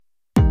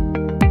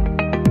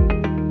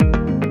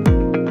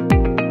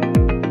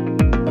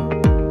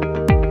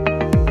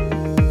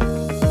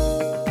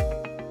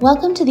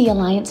Welcome to the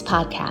Alliance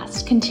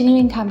Podcast,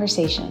 Continuing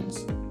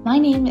Conversations. My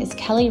name is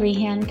Kelly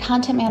Rehan,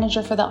 Content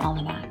Manager for the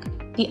Almanac,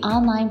 the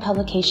online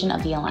publication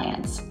of the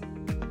Alliance.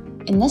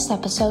 In this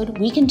episode,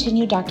 we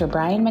continue Dr.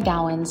 Brian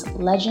McGowan's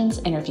Legends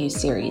interview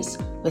series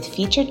with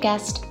featured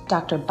guest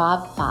Dr.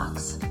 Bob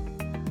Fox.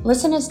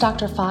 Listen as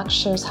Dr. Fox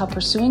shares how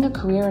pursuing a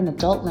career in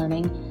adult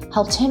learning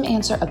helped him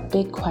answer a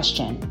big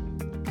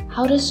question: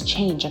 how does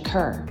change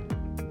occur?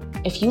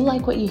 If you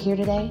like what you hear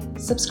today,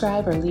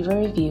 subscribe or leave a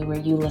review where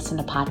you listen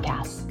to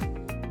podcasts.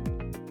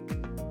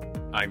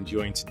 I'm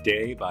joined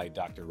today by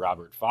Dr.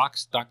 Robert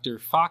Fox. Dr.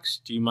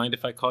 Fox, do you mind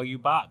if I call you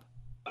Bob?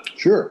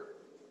 Sure.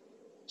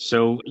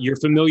 So you're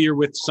familiar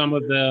with some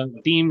of the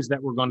themes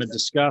that we're going to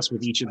discuss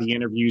with each of the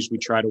interviews. We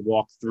try to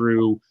walk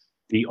through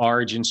the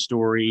origin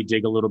story,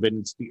 dig a little bit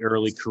into the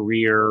early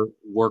career,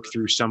 work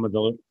through some of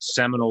the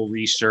seminal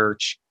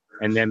research,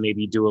 and then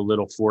maybe do a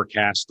little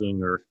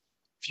forecasting or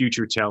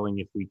future telling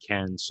if we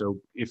can. So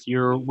if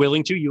you're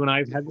willing to, you and I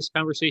have had this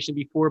conversation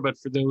before, but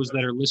for those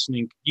that are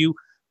listening, could you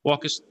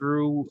walk us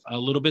through a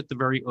little bit the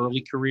very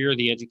early career,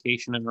 the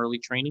education and early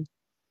training?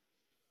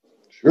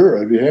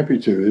 Sure, I'd be happy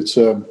to. It's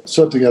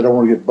something I don't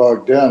want to get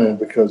bogged down in,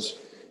 because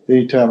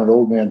anytime an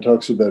old man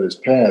talks about his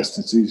past,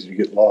 it's easy to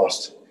get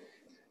lost.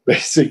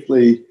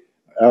 Basically,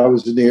 I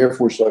was in the Air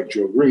Force like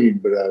Joe Green,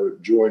 but I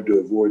joined to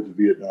avoid the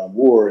Vietnam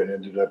War and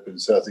ended up in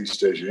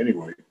Southeast Asia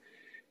anyway.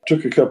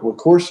 Took a couple of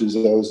courses. I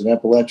was an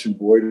Appalachian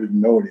boy, didn't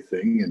know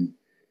anything, and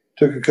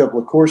took a couple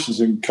of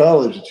courses in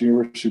college at the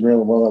University of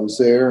Maryland while I was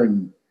there,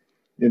 and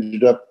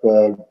ended up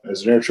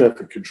as an air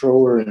traffic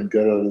controller, and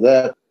got out of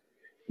that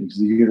into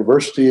the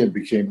university and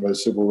became a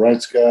civil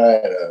rights guy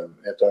and an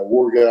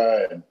anti-war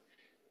guy, and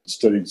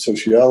studied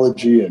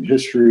sociology and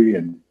history,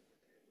 and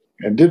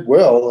did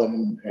well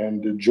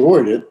and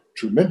enjoyed it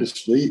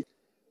tremendously.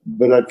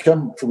 But I'd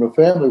come from a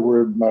family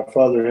where my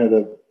father had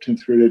a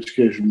 10th grade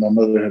education, my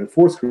mother had a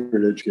 4th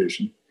grade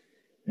education,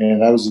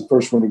 and I was the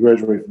first one to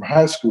graduate from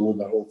high school in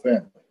the whole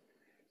family.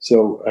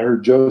 So I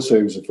heard Joe say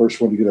he was the first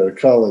one to get out of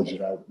college,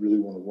 and I really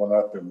want to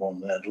one-up him on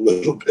that a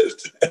little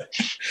bit.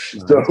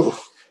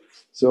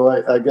 So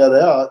I got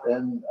out,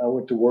 and I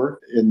went to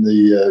work in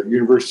the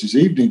university's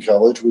evening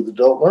college with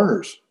adult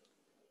learners,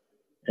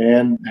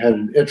 and had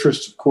an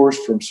interest, of course,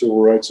 from civil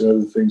rights and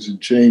other things in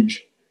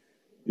change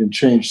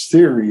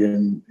theory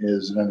and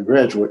as an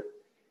undergraduate,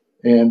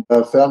 and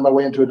found my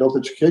way into adult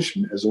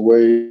education as a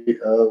way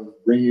of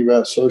bringing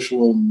about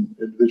social and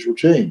individual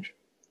change.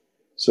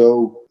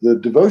 So the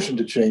devotion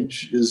to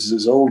change is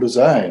as old as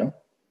I am,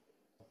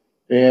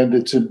 and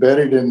it's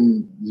embedded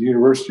in the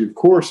university, of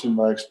course, in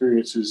my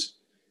experiences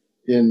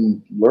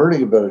in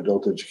learning about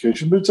adult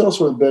education, but it's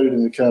also embedded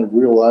in the kind of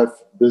real life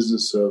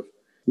business of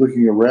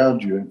looking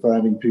around you and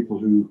finding people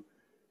who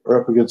are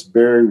up against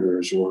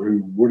barriers or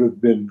who would have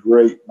been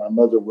great. My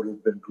mother would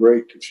have been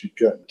great if she'd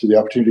gotten to the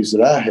opportunities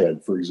that I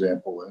had, for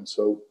example. And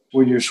so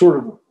when you're sort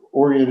of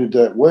oriented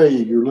that way,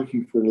 you're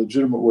looking for a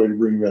legitimate way to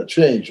bring about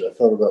change. I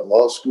thought about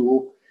law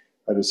school.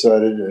 I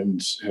decided,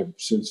 and have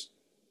since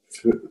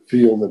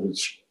feel that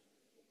it's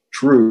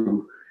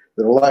true,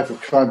 that a life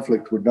of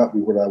conflict would not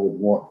be what I would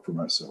want for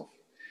myself.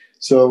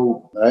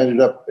 So I ended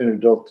up in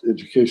adult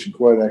education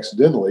quite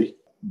accidentally,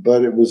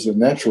 but it was a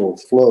natural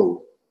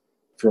flow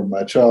from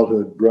my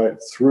childhood right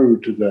through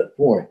to that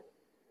point.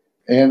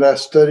 And I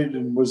studied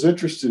and was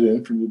interested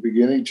in, from the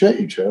beginning,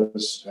 change. How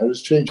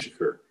does change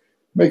occur?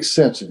 Makes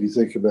sense if you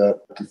think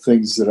about the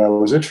things that I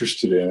was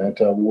interested in,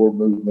 anti-war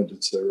movement,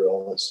 et cetera,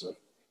 all that stuff.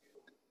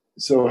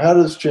 So how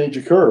does change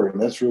occur?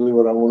 And that's really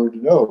what I wanted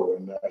to know.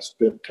 And I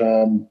spent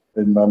time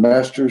in my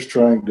master's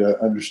trying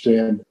to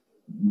understand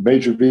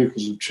major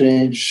vehicles of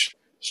change,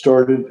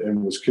 started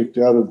and was kicked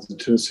out of the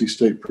Tennessee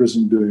State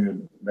Prison doing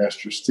a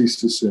master's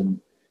thesis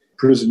in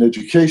prison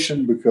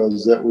education,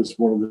 because that was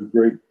one of the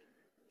great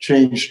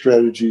change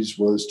strategies,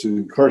 was to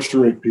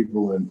incarcerate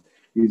people and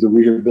either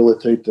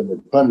rehabilitate them or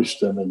punish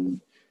them. And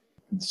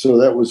so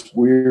that was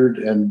weird.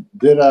 And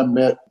then I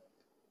met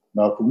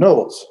Malcolm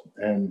Knowles,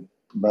 and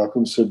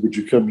Malcolm said, "Would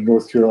you come to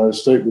North Carolina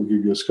State? We'll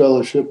give you a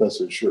scholarship." I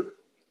said, "Sure."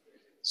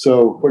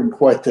 So it wasn't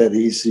quite that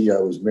easy. I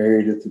was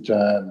married at the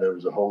time. There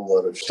was a whole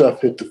lot of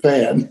stuff hit the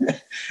fan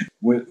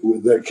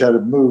with that kind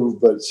of move.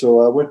 But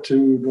so I went to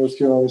North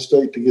Carolina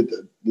State to get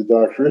the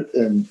doctorate,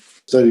 and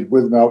studied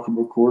with Malcolm,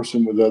 of course,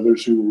 and with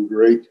others who were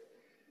great,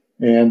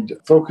 and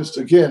focused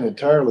again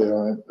entirely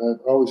on it.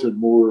 I've always had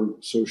more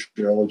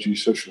sociology,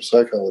 social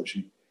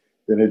psychology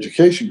than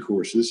education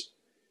courses,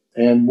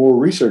 and more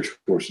research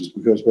courses,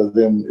 because by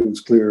then it was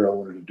clear I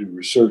wanted to do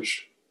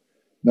research,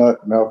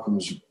 not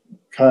Malcolm's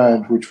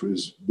kind, which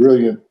was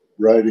brilliant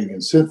writing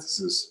and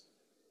synthesis,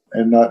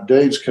 and not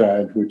Dave's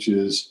kind, which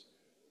is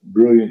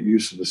brilliant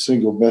use of a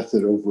single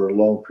method over a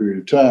long period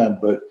of time,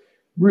 but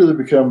really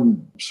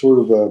become sort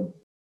of a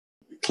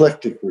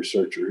eclectic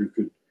researcher who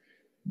could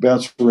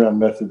bounce around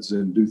methods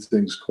and do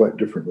things quite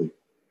differently.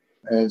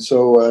 And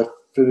so I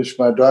finished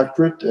my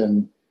doctorate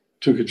and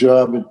took a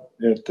job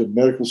at the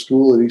medical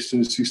school at East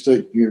Tennessee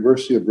State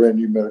University, a brand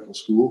new medical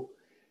school,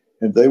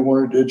 And they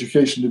wanted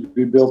education to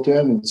be built in,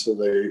 and so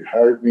they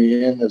hired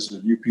me in as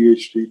a new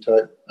PhD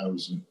type. I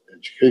was an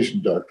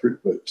education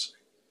doctorate, but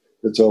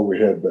that's all we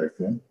had back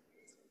then.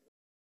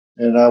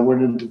 And I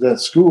went into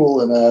that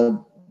school, and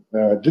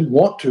I didn't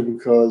want to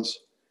because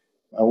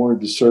I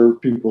wanted to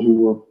serve people who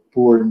were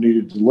poor and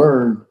needed to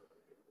learn.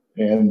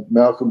 And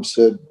Malcolm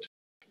said,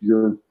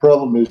 "Your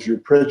problem is you're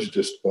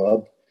prejudiced,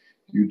 Bob.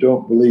 You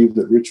don't believe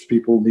that rich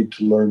people need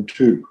to learn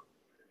too."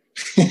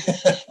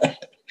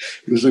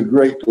 It was a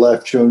great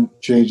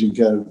life-changing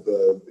kind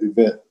of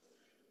event,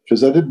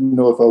 because I didn't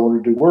know if I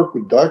wanted to work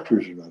with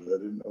doctors or not. I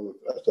didn't know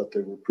if I thought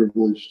they were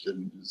privileged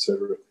and et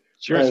cetera.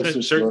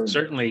 Sure,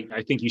 certainly.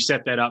 I think you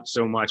set that up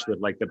so much with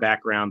like the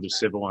background of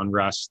civil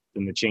unrest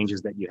and the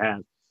changes that you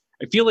have.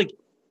 I feel like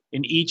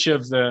in each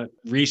of the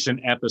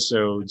recent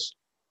episodes,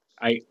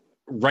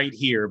 right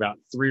here, about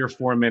 3 or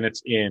 4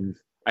 minutes in,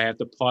 I have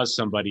to pause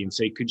somebody and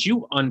say, could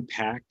you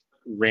unpack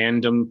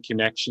random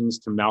connections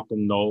to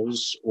Malcolm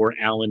Knowles or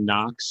Alan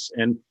Knox?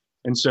 And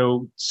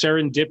so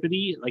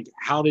serendipity, like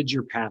how did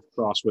your path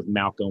cross with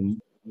Malcolm?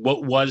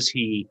 What was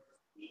he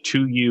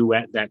to you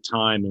at that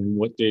time,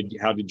 and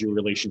how did your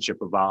relationship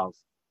evolve?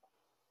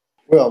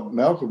 Well,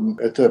 Malcolm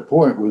at that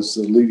point was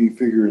the leading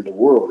figure in the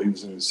world. He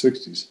was in his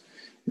 60s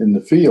in the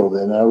field,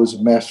 and I was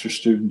a master's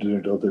student in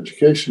adult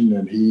education,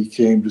 and he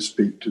came to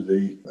speak to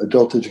the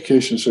Adult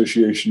Education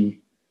Association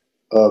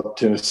of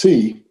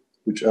Tennessee,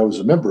 which I was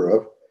a member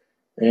of,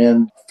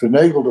 and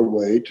finagled a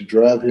way to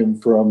drive him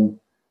from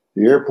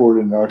the airport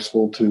in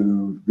Knoxville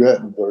to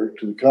Grattanburg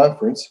to the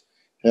conference,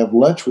 have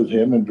lunch with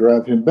him, and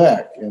drive him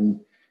back. And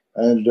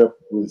I ended up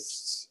with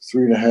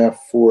 3.5,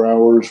 4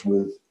 hours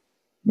with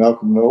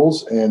Malcolm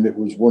Knowles, and it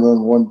was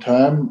one-on-one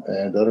time,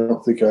 and I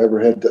don't think I ever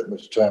had that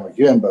much time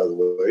again, by the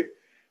way,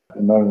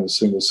 and not in a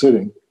single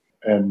sitting.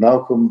 And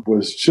Malcolm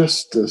was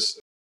just this,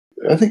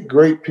 I think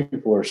great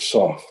people are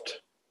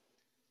soft.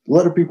 A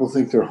lot of people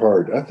think they're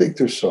hard. I think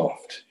they're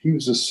soft. He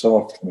was a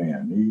soft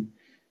man.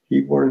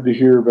 He wanted to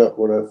hear about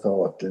what I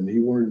thought, and he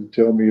wanted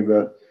to tell me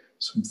about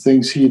some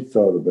things he had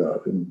thought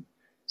about. And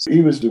so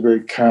he was a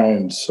very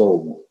kind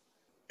soul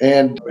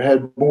and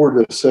had more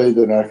to say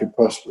than I could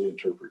possibly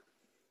interpret.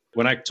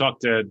 When I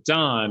talked to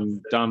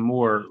Don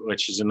Moore,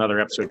 which is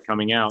another episode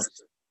coming out,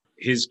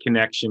 his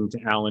connection to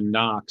Alan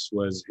Knox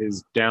was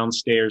his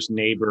downstairs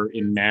neighbor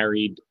in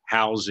married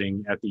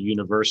housing at the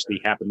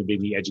university happened to be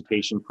in the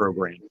education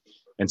program,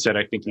 and said,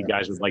 I think you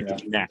guys would like to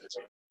connect,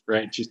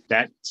 right? Just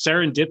that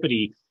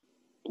serendipity,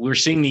 we're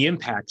seeing the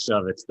impacts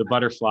of it. It's the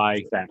butterfly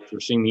effect. We're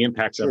seeing the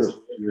impacts of it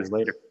years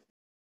later.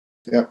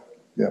 Yeah.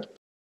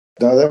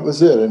 No, that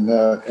was it.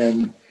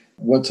 And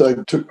once I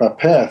took my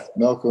path,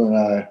 Malcolm and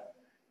I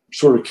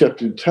sort of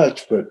kept in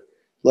touch, but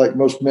like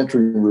most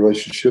mentoring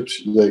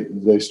relationships,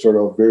 they start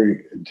off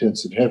very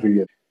intense and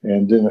heavy.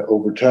 And then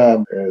over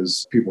time,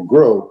 as people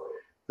grow,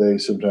 they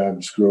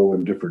sometimes grow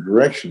in different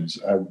directions.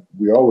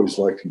 We always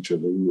liked each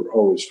other. We were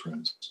always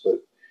friends,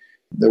 but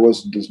there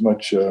wasn't as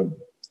much of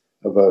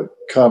a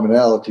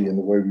commonality in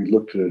the way we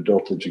looked at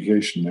adult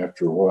education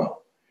after a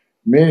while.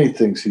 Many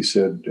things he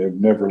said have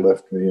never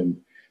left me,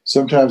 and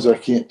sometimes I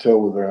can't tell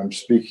whether I'm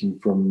speaking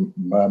from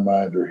my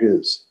mind or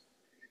his.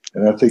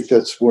 And I think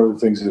that's one of the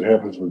things that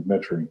happens with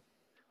mentoring.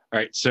 All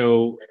right,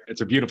 so it's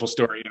a beautiful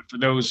story. For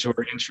those who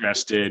are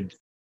interested,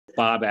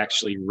 Bob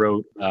actually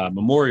wrote a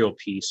memorial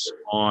piece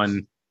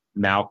on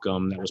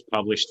Malcolm that was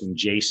published in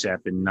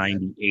JSEP in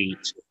 '98.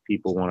 If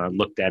people want to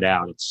look that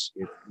out, it's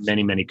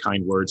many, many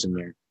kind words in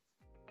there.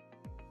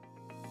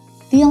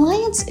 The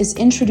Alliance is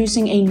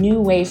introducing a new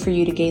way for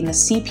you to gain the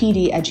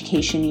CPD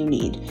education you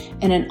need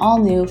in an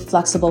all-new,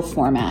 flexible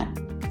format.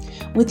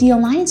 With the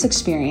Alliance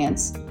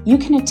Experience, you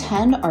can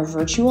attend our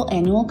virtual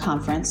annual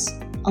conference,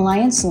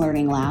 Alliance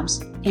Learning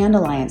Labs, and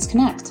Alliance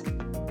Connect.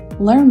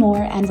 Learn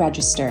more and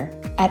register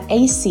at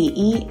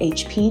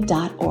acehp.org.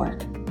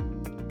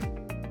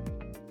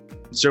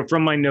 So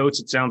from my notes,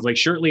 it sounds like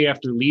shortly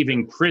after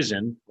leaving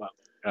prison,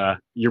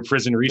 your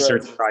prison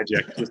research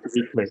project, just to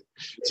be clear.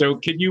 So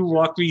can you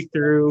walk me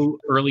through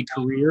early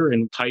career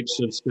and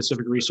types of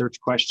specific research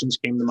questions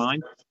came to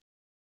mind?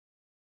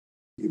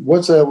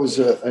 Once I was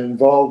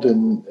involved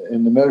in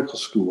the medical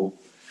school,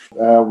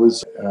 I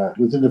was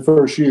within the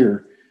first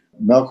year,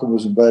 Malcolm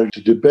was invited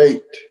to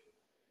debate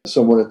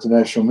someone at the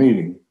national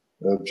meeting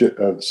of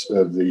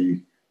the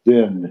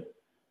then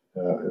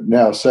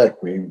now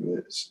SACME,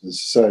 the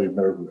Society of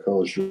Medical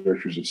College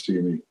Directors of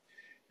CME.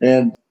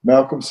 And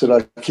Malcolm said,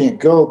 I can't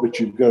go, but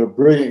you've got a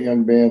brilliant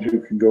young man who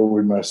can go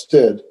in my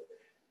stead.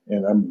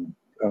 And I'm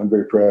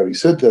very proud he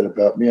said that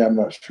about me. I'm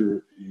not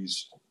sure he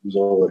was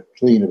all that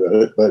clean about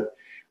it. But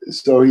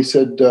so he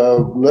said,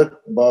 let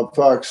Bob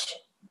Fox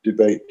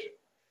debate.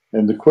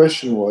 And the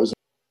question was,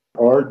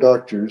 are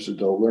doctors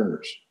adult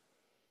learners?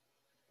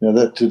 Now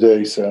that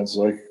today sounds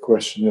like a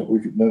question that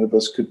none of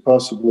us could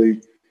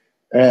possibly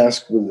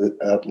ask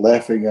without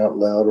laughing out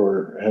loud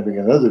or having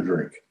another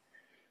drink.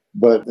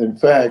 But in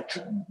fact,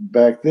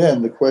 back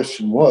then, the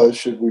question was,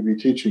 should we be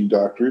teaching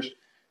doctors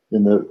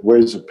in the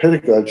ways of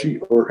pedagogy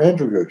or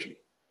andragogy?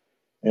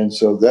 And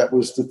so that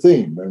was the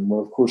theme. And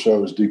of course, I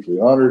was deeply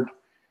honored.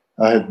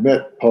 I had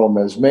met Paul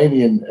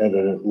Masmanian at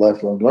a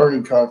lifelong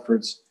learning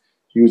conference.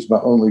 He was my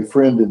only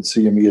friend in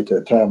CME at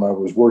that time. I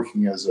was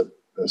working as an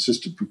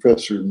assistant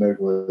professor in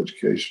medical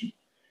education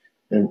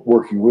and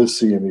working with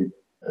CME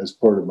as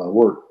part of my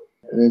work.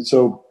 And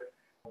so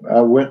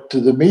I went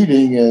to the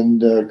meeting in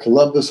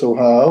Columbus,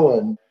 Ohio,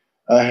 and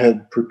I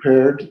had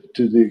prepared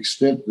to the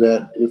extent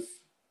that if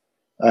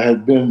I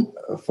had been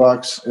a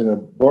fox in a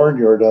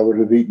barnyard, I would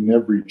have eaten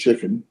every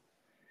chicken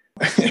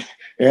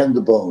and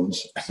the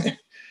bones.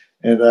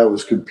 And I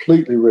was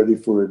completely ready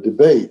for a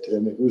debate.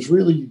 And it was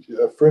really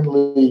a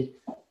friendly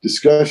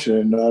discussion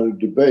and not a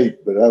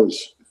debate, but I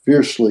was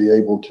fiercely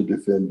able to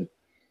defend,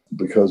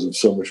 because of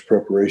so much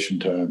preparation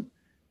time,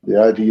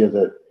 the idea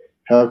that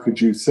how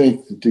could you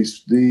think that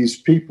these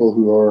people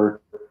who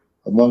are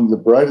among the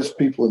brightest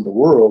people in the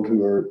world,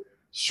 who are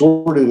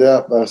sorted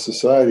out by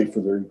society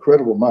for their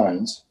incredible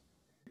minds,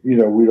 we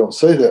don't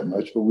say that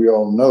much, but we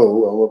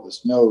all of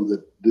us know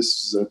that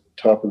this is at the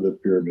top of the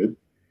pyramid.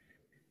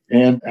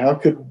 And how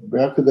could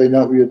they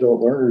not be adult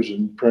learners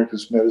and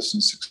practice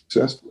medicine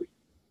successfully?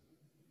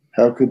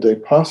 How could they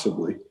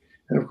possibly?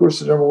 And of course,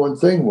 the number one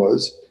thing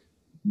was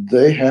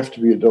they have to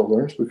be adult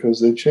learners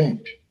because they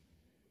change,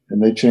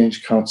 and they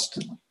change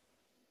constantly.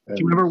 Do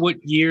you remember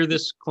what year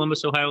this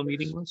Columbus, Ohio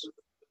meeting was?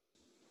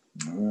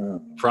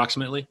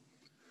 Approximately?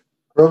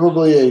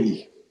 Probably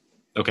 80.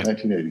 Okay.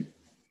 1980.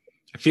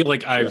 I feel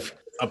like I've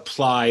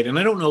applied, and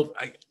I don't know,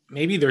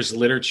 maybe there's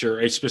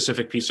literature, a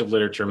specific piece of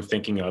literature I'm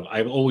thinking of.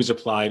 I've always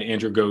applied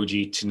Andrew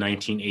Goji to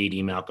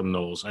 1980 Malcolm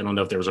Knowles. I don't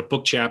know if there was a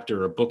book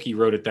chapter or a book he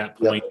wrote at that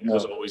point. It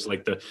was always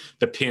like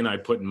the pin I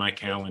put in my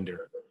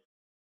calendar.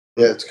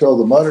 Yeah, it's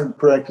called The Modern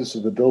Practice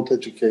of Adult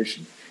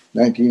Education,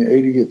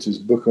 1980. It's his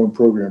book on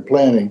program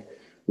planning,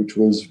 which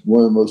was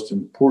one of the most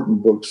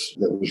important books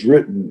that was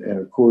written. And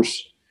of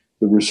course,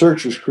 the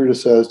researchers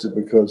criticized it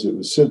because it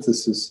was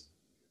synthesis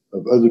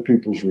of other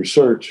people's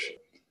research.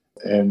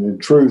 And in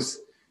truth,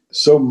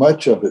 so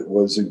much of it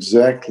was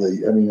exactly,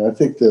 I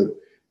think the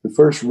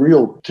first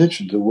real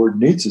attention to the word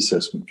needs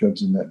assessment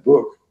comes in that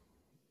book.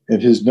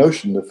 And his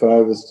notion,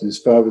 his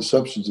five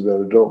assumptions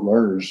about adult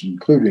learners,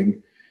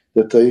 including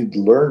that they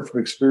learn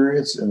from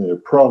experience and they're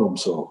problem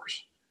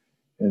solvers.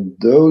 And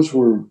those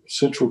were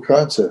central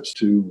concepts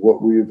to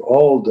what we have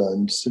all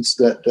done since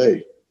that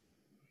day.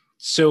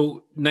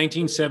 So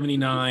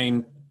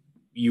 1979,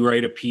 you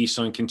write a piece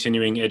on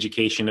continuing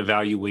education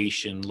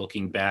evaluation,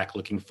 looking back,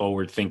 looking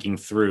forward, thinking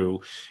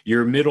through.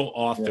 You're a middle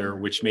author,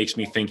 which makes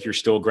me think you're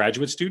still a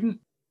graduate student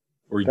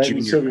or junior.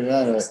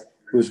 1979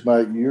 was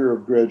my year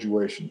of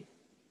graduation.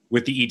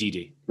 With the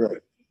EDD?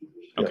 Right.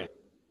 Okay. Yeah.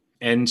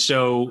 And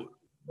so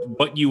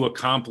what you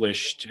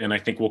accomplished, and I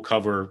think we'll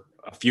cover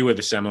a few of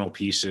the seminal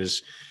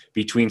pieces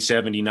between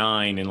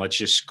 79 and let's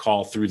just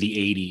call through the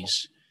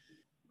 80s,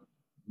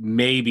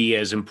 may be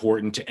as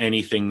important to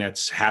anything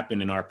that's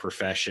happened in our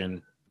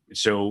profession.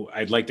 So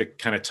I'd like to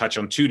kind of touch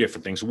on two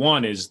different things.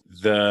 One is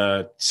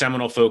the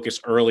seminal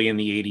focus early in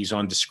the 80s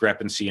on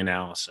discrepancy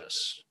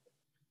analysis.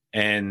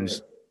 And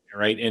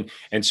right.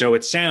 And so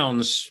it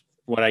sounds,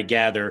 what I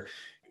gather,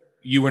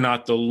 you were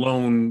not the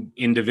lone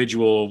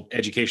individual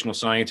educational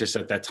scientist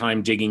at that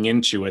time digging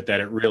into it, that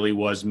it really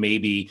was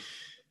maybe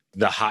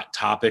the hot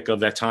topic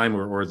of that time,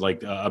 or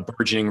like a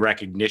burgeoning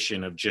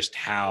recognition of just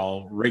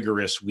how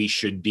rigorous we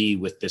should be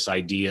with this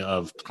idea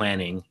of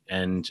planning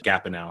and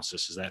gap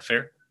analysis. Is that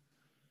fair?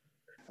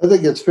 I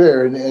think it's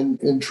fair. And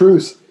in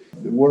truth,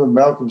 one of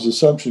Malcolm's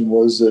assumptions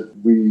was that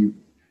we,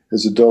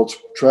 as adults,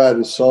 try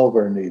to solve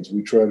our needs.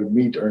 We try to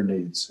meet our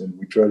needs, and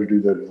we try to do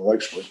that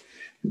intellectually.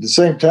 At the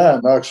same time,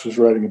 Knox was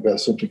writing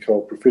about something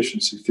called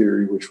proficiency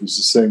theory, which was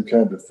the same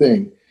kind of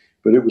thing,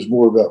 but it was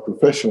more about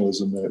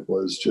professionalism than it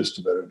was just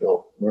about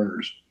adult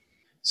learners.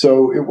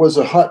 So it was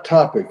a hot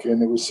topic,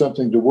 and it was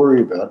something to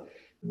worry about.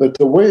 But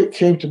the way it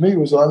came to me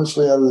was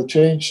honestly out of the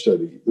change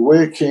study. The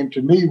way it came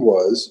to me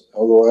was,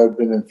 although I had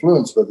been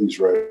influenced by these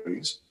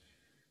writings,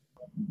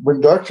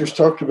 when doctors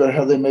talked about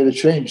how they made a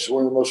change,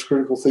 one of the most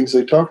critical things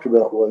they talked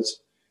about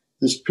was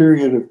this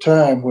period of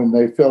time when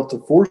they felt the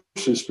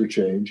forces for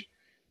change,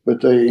 but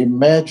they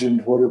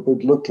imagined what it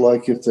would look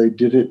like if they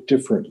did it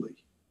differently.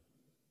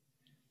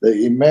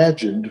 They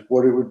imagined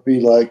what it would be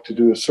like to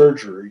do a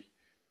surgery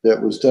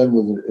that was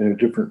done in a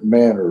different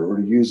manner, or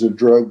to use a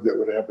drug that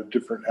would have a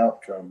different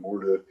outcome,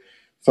 or to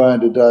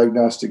find a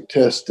diagnostic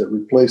test that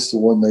replaced the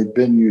one they'd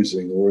been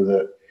using, or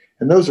that,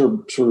 and those are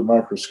sort of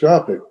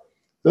microscopic.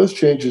 Those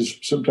changes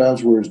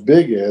sometimes were as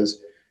big as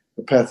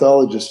a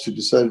pathologist who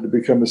decided to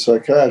become a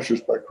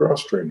psychiatrist by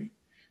cross-training.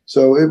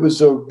 So it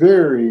was a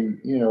very,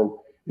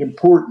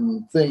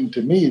 important thing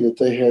to me that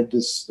they had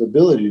this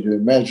ability to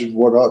imagine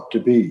what ought to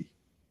be.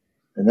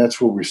 And that's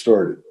where we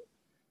started.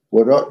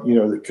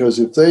 Because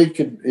if they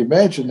could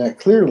imagine that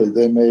clearly,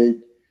 they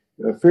made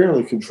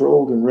fairly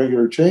controlled and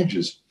regular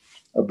changes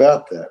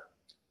about that.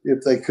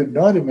 If they could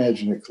not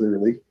imagine it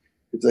clearly,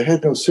 if they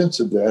had no sense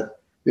of that,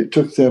 it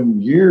took them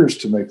years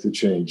to make the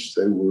change.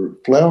 They were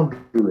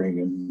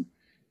floundering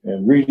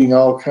and reading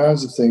all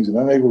kinds of things and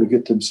unable to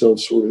get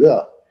themselves sorted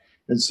out.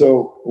 And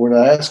so when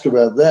I ask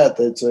about that,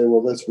 they'd say,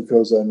 well, that's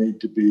because I need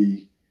to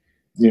be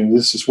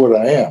this is what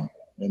I am,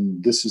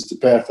 and this is the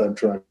path I'm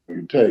trying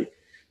to take.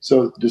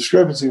 So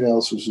discrepancy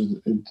analysis is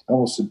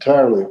almost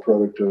entirely a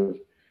product of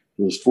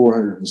those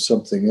 400 and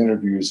something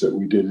interviews that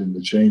we did in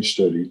the change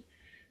study,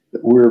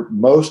 where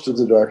most of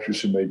the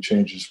doctors who made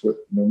changes,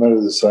 no matter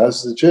the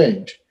size of the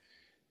change,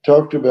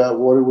 talked about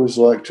what it was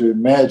like to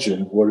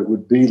imagine what it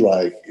would be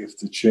like if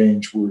the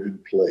change were in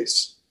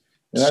place.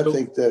 And I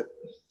think that...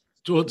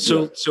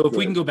 So if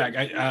we can go back,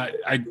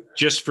 I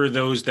just for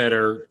those that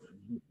are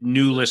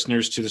new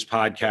listeners to this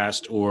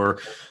podcast, or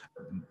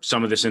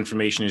some of this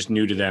information is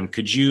new to them,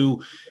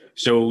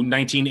 so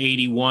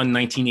 1981,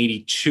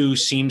 1982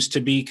 seems to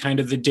be kind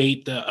of the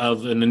date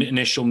of an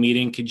initial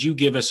meeting. Could you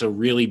give us a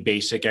really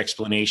basic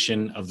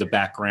explanation of the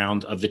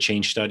background of the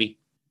change study?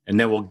 And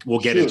then we'll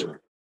get into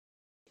it.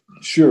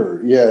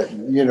 Sure. Yeah.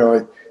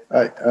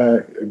 I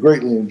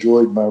greatly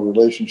enjoyed my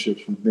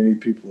relationships with many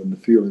people in the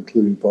field,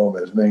 including Paul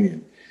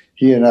Masmanian.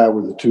 He and I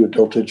were the two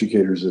adult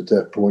educators at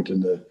that point in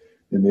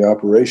the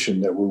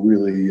operation that were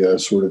really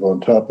sort of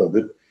on top of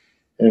it.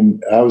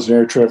 And I was an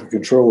air traffic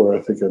controller.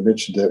 I think I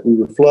mentioned that. We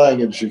were flying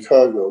in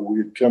Chicago. We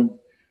had come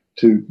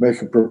to make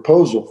a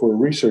proposal for a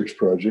research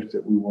project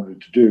that we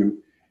wanted to do.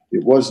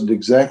 It wasn't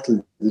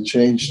exactly the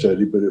change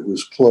study, but it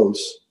was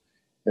close.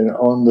 And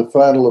on the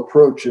final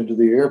approach into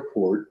the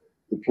airport,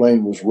 the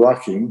plane was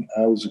rocking.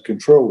 I was a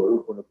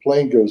controller. When a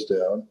plane goes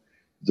down,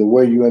 the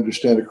way you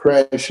understand a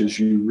crash is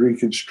you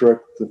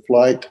reconstruct the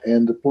flight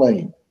and the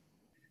plane.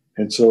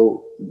 And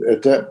so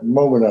at that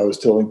moment, I was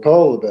telling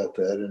Paul about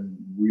that, and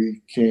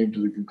we came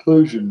to the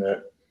conclusion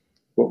that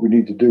what we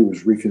need to do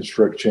is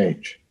reconstruct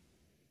change.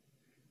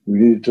 We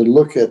needed to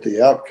look at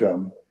the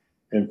outcome,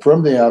 and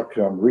from the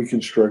outcome,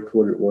 reconstruct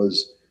what it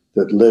was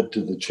that led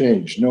to the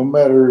change, no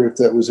matter if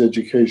that was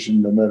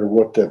education, no matter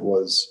what that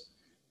was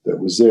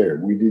there.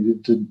 We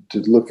needed to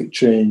look at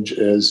change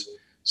as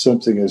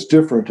something as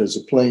different as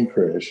a plane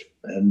crash,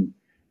 and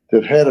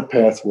that had a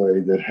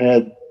pathway, that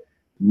had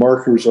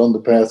markers on the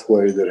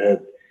pathway, that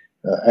had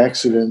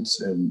accidents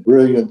and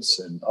brilliance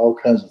and all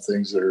kinds of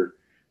things that are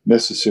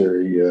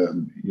necessary,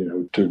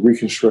 to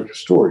reconstruct a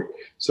story.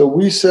 So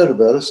we set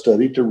about a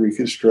study to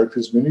reconstruct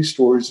as many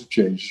stories of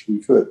change as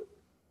we could.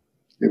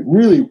 It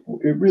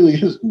really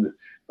isn't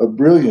a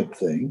brilliant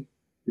thing.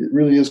 It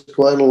really is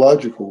quite a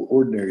logical,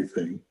 ordinary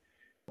thing,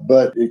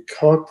 but it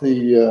caught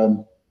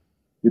the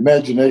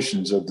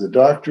imaginations of the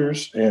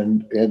doctors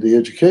and the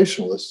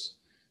educationalists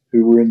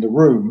who were in the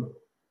room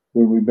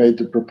when we made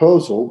the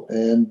proposal,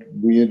 and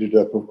we ended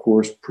up, of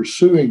course,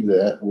 pursuing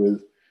that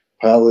with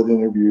pilot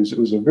interviews. It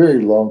was a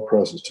very long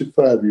process. It took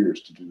 5 years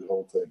to do the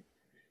whole thing.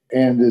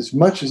 And as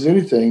much as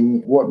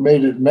anything, what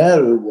made it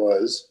matter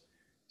was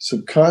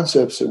some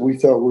concepts that we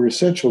thought were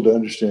essential to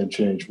understand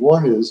change.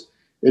 One is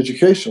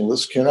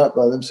educationalists cannot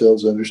by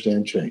themselves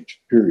understand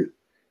change, period.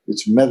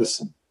 It's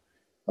medicine.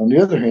 On the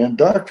other hand,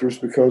 doctors,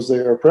 because they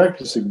are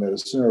practicing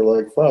medicine, are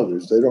like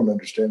fathers. They don't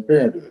understand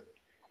parenthood.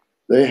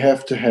 They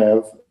have to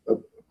have a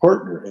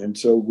partner. And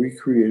so we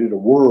created a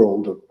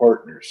world of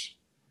partners.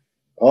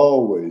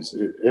 Always,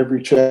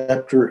 every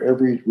chapter,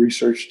 every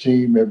research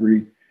team,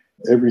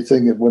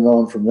 everything that went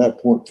on from that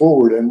point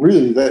forward. And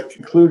really that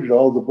concluded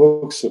all the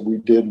books that we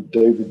did,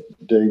 David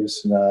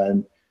Davis and I,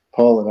 and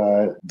Paul and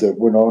I, that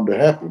went on to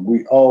happen.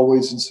 We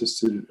always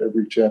insisted that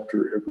every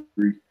chapter,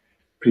 every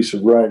piece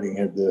of writing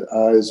had the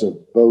eyes of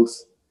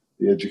both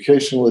the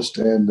educationalist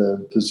and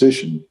the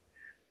physician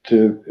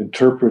to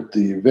interpret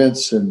the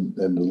events and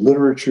the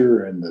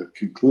literature and the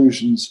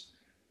conclusions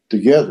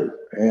together.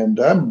 And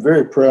I'm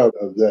very proud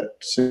of that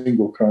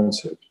single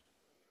concept.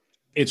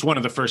 It's one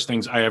of the first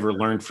things I ever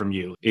learned from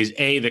you is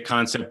A, the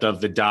concept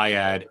of the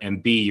dyad,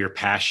 and B, your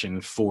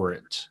passion for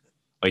it.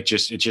 It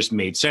just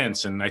made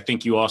sense. And I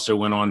think you also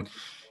went on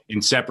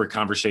in separate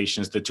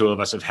conversations the two of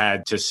us have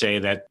had to say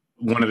that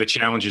one of the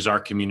challenges our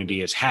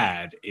community has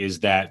had is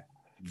that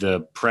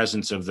the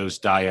presence of those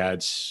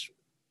dyads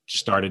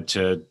started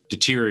to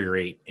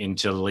deteriorate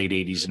into the late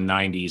 80s and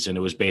 90s. And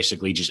it was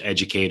basically just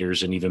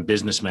educators and even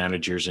business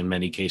managers in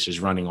many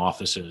cases running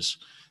offices.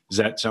 Does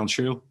that sound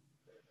true?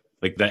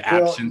 Like the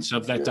absence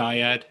of that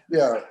dyad?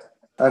 Yeah,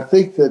 I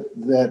think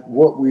that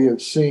what we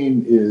have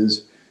seen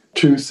is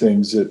two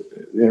things that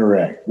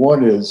interact.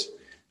 One is,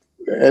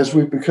 as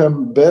we've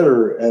become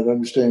better at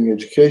understanding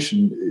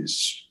education,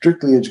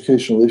 strictly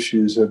educational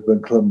issues have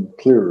become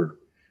clearer,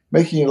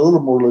 making it a little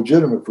more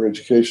legitimate for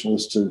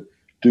educationalists to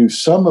do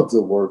some of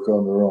the work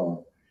on their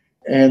own.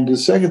 And the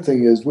second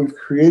thing is we've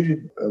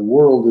created a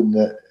world in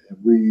that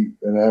we,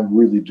 and I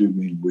really do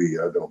mean we,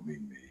 I don't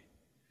mean me,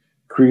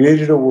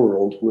 created a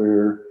world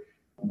where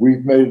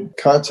we've made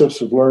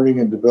concepts of learning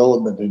and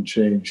development and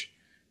change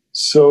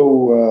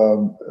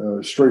so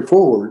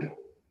straightforward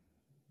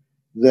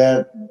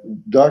that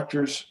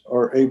doctors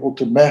are able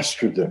to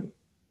master them.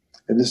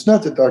 And it's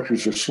not that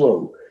doctors are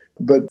slow,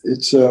 but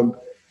it's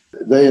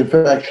they in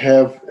fact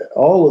have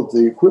all of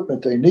the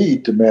equipment they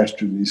need to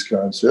master these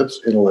concepts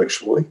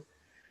intellectually.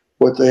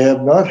 What they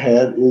have not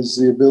had is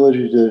the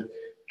ability to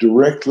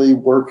directly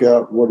work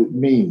out what it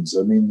means.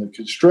 I mean, the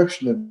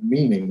construction of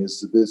meaning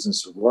is the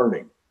business of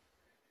learning.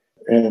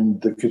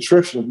 And the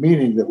construction of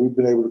meaning that we've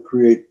been able to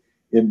create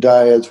in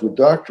dyads with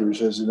doctors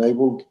has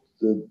enabled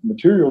the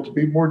material to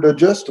be more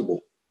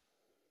digestible.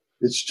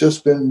 It's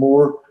just been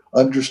more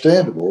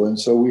understandable. And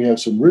so we have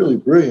some really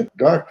brilliant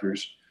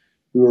doctors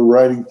who are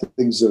writing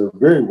things that are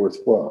very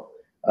worthwhile.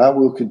 I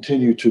will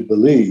continue to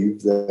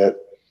believe that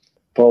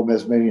Paul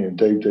Mazmanian and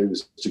Dave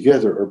Davis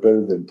together are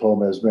better than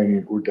Paul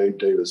Mazmanian or Dave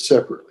Davis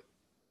separately.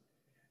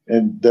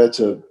 And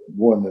that's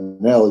one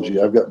analogy.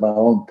 I've got my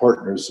own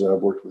partners that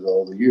I've worked with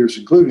all the years,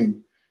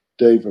 including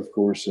Dave, of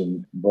course,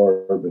 and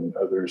Barb and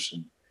others.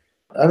 And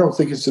I don't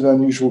think it's an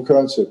unusual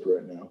concept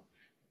right now.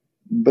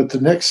 But the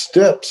next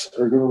steps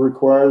are going to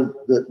require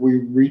that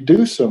we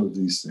redo some of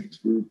these things.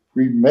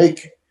 We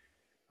make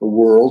a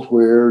world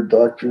where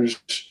doctors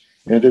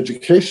and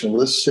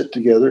educationalists sit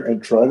together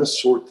and try to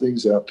sort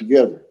things out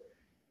together.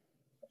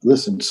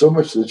 Listen, so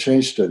much of the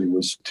change study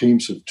was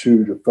teams of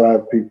 2 to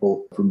 5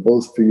 people from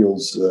both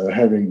fields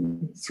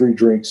having 3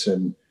 drinks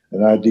and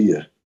an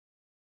idea.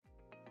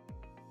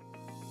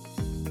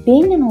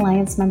 Being an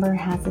Alliance member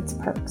has its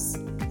perks,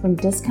 from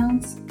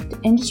discounts to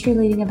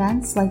industry-leading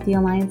events like the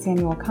Alliance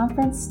Annual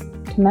Conference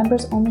to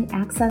members-only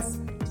access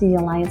to the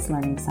Alliance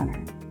Learning Center.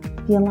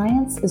 The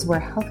Alliance is where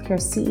healthcare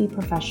CE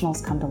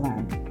professionals come to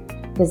learn.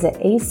 Visit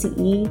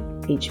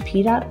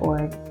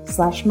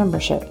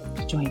acehp.org/membership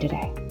to join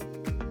today.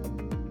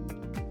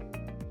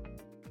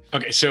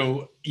 Okay,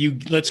 so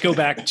let's go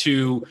back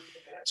to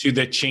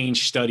the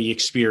change study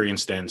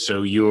experience then.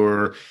 So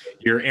your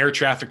air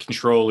traffic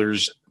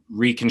controllers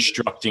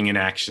reconstructing an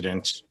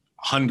accident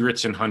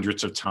hundreds and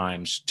hundreds of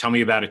times. Tell me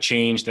about a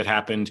change that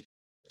happened.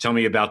 Tell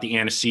me about the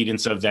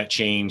antecedents of that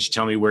change.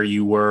 Tell me where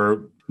you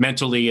were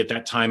mentally at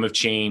that time of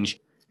change.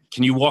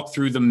 Can you walk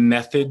through the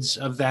methods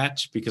of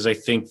that? Because I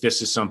think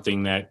this is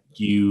something that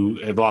you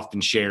have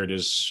often shared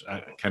as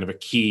kind of a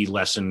key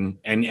lesson.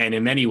 And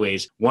in many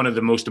ways, one of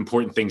the most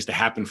important things to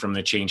happen from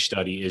the change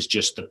study is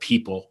just the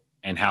people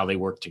and how they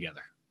work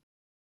together.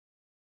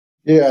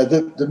 Yeah,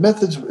 the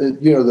methods,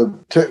 the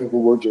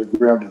technical words are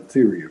grounded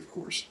theory, of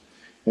course.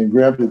 And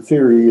grounded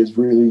theory is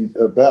really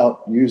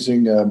about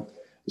using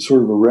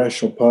sort of a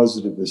rational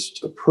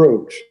positivist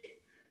approach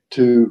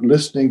to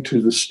listening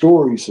to the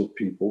stories of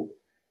people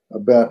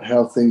about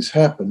how things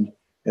happened,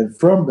 and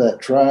from that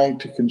trying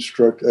to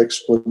construct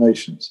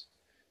explanations.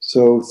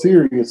 So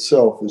theory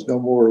itself is no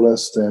more or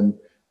less than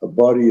a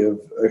body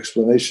of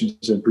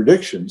explanations and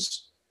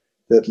predictions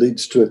that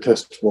leads to a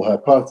testable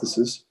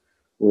hypothesis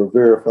or a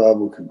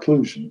verifiable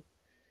conclusion.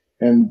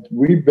 And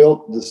we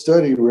built the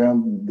study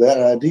around that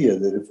idea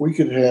that if we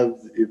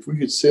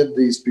could send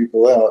these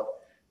people out,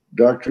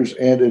 doctors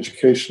and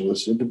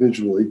educationalists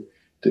individually,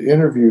 to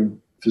interview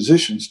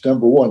physicians,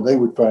 number one, they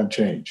would find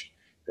change.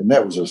 And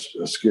that was a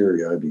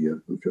scary idea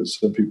because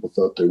some people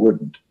thought they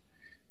wouldn't.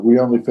 We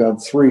only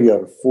found 3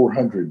 out of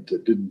 400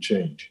 that didn't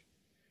change.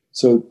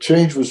 So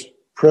change was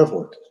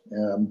prevalent.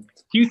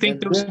 Do you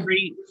think those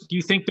three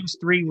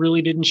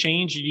really didn't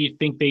change? Or do you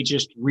think they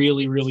just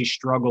really, really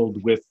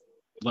struggled with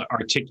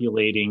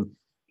articulating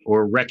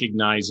or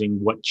recognizing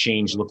what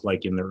change looked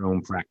like in their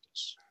own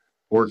practice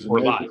or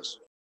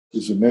lives?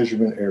 There's a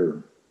measurement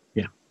error.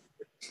 Yeah.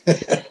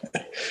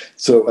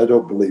 So I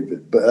don't believe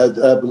it, but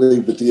I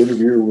believe that the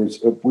interviewer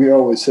we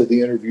always said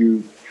the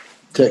interview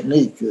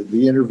technique,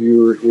 the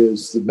interviewer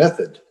is the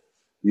method.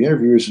 The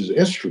interviewer is his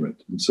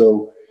instrument. And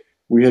so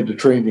we had to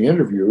train the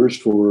interviewers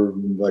for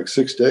like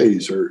 6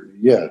 days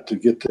to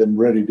get them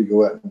ready to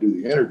go out and do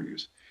the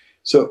interviews.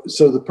 So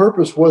the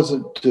purpose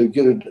wasn't to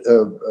get in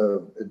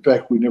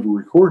fact, we never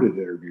recorded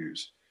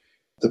interviews.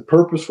 The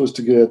purpose was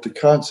to get at the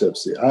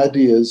concepts, the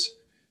ideas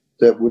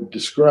that would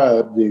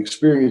describe the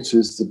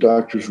experiences the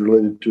doctors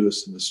related to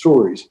us in the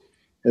stories,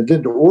 and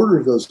then to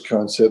order those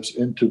concepts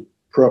into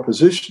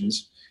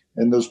propositions,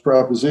 and those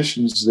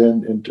propositions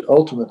then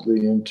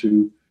ultimately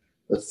into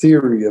a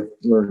theory of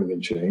learning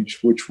and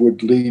change, which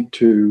would lead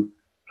to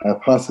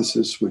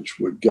hypothesis, which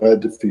would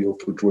guide the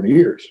field for 20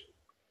 years.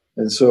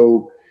 And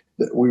so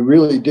we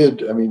really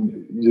did,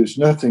 there's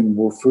nothing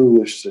more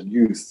foolish than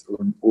youth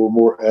or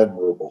more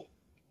admirable.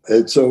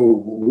 And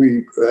so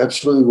we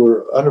absolutely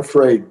were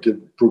unafraid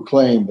to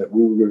proclaim that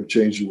we were going to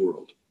change the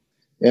world.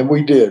 And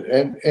we did.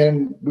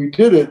 And we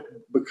did it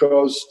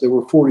because there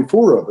were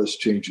 44 of us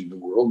changing the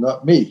world,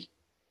 not me.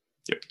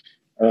 Yep.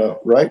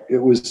 Right?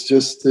 It was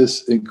just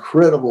this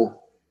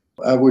incredible,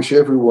 I wish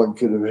everyone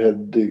could have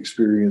had the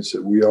experience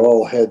that we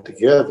all had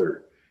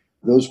together.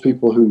 Those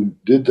people who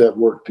did that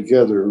work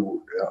together,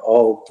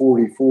 all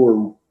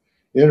 44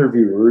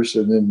 interviewers,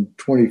 and then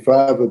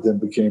 25 of them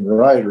became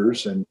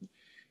writers.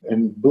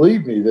 And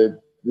believe me,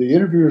 that the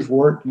interviewers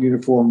weren't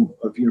uniform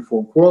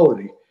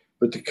quality,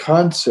 but the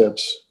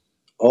concepts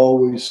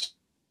always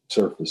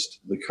surfaced.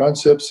 The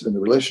concepts and the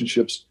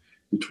relationships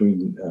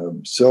between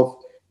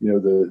self,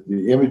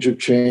 the image of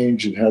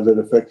change and how that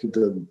affected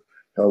them,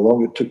 how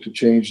long it took to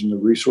change and the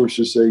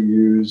resources they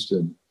used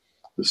and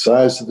the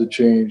size of the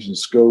change and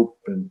scope.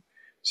 And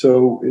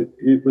so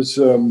it was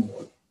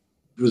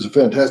a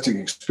fantastic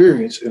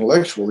experience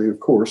intellectually, of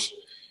course.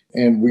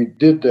 And we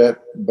did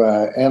that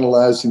by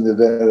analyzing the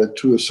data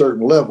to a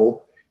certain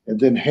level and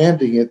then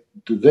handing it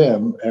to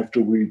them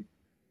after we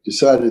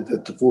decided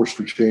that the force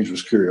for change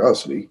was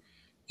curiosity,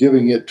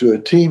 giving it to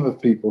a team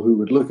of people who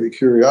would look at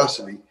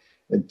curiosity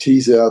and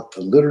tease out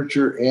the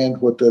literature and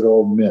what that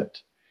all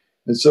meant.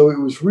 And so it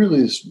was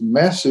really this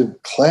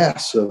massive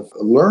class of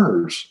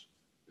learners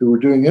who were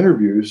doing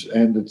interviews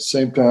and at the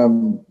same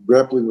time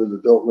grappling with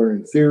adult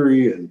learning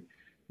theory and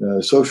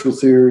social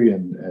theory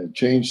and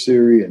change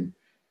theory and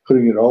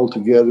putting it all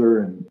together.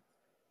 And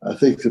I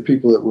think the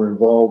people that were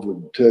involved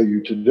would tell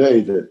you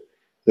today that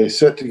they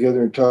sat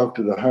together and talked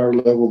at a higher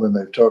level than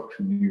they've talked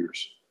in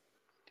years.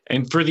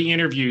 And for the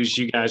interviews,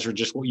 you guys were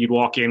just, you'd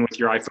walk in with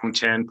your iPhone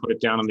 10, put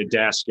it down on the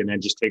desk, and then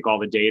just take all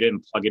the data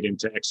and plug it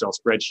into Excel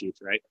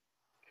spreadsheets, right?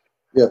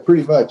 Yeah,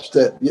 pretty much.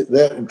 That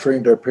and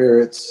trained our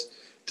parrots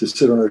to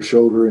sit on our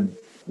shoulder and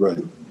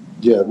write.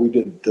 Yeah, we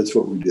did. That's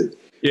what we did.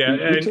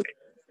 Yeah.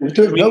 We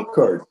took note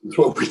cards. That's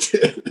what we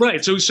did.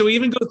 Right. So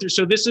even go through.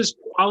 So this is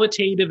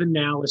qualitative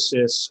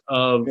analysis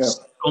of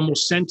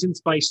almost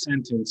sentence by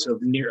sentence of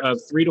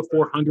 300 to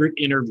 400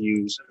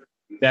 interviews.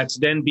 That's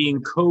then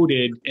being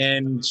coded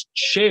and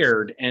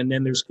shared, and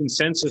then there's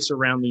consensus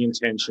around the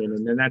intention,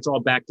 and then that's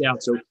all backed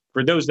out. So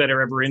for those that are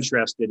ever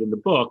interested in the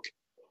book,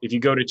 if you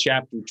go to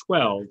chapter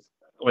 12,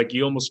 like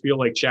you almost feel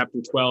like chapter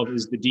 12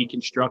 is the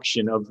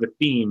deconstruction of the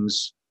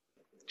themes,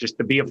 just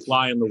to be a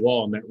fly on the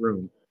wall in that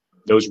room.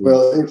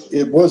 Well,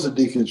 it was a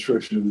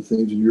deconstruction of the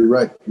themes, and you're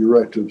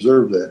right to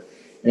observe that.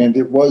 And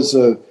it was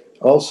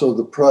also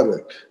the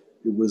product.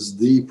 It was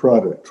the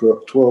product.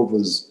 12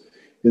 was,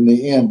 in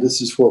the end,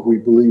 this is what we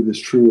believe is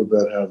true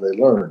about how they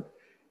learn.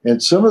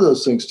 And some of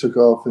those things took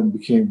off and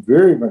became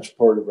very much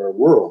part of our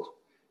world.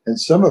 And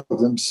some of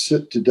them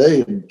sit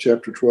today in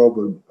chapter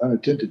 12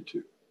 unattended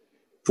to.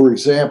 For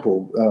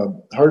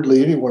example,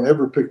 hardly anyone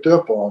ever picked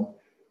up on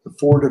the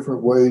 4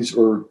 different ways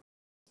or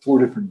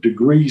 4 different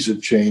degrees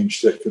of change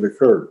that could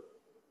occur.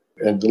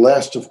 And the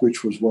last of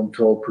which was one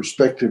called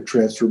perspective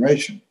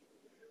transformation,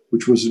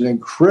 which was an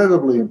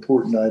incredibly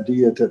important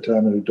idea at that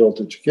time in adult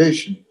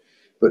education.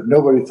 But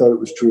nobody thought it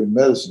was true in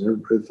medicine.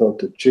 Everybody thought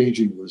that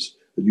changing was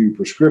the new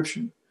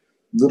prescription.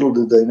 Little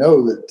did they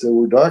know that there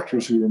were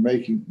doctors who were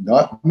making,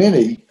 not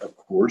many, of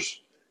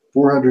course,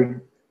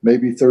 400,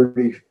 maybe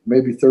 30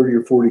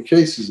 or 40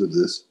 cases of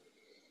this,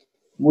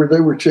 where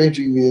they were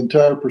changing the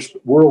entire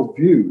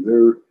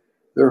worldview,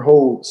 their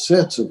whole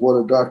sense of what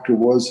a doctor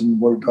was and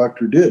what a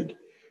doctor did.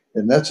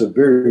 And that's a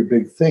very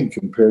big thing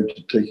compared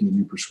to taking a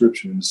new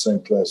prescription in the same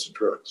class of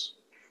drugs.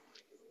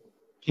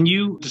 Can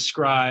you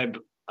describe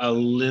a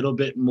little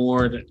bit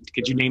more?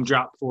 Could you name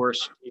drop for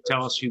us? Can you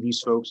tell us who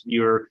these folks,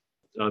 your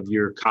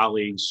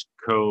colleagues,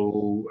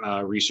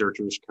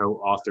 co-researchers,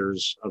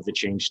 co-authors of the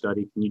change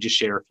study? Can you just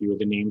share a few of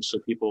the names so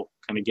people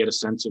kind of get a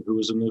sense of who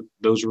was in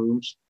those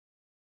rooms?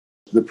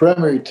 The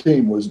primary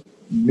team was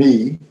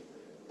me,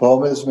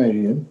 Paul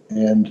Mesmanian,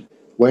 and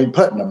Wayne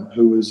Putnam,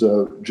 who was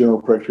a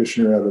general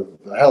practitioner out of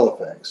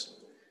Halifax,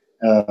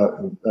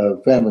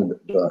 a family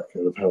doc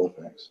out of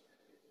Halifax.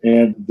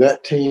 And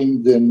that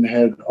team then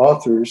had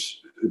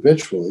authors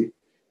eventually,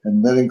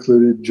 and that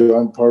included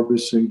John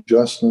Parbising,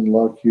 Jocelyn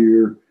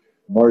Lockyer,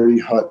 Marty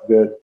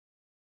Hotvet,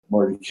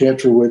 Marty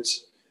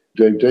Kantrowitz,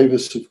 Dave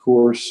Davis, of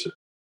course.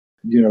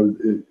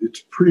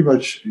 It's pretty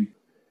much,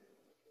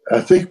 I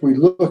think we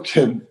looked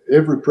at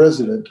every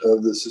president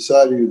of the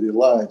Society of the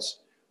Alliance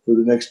for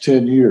the next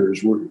 10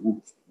 years.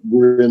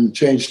 We're in the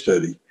change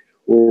study,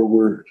 or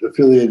we're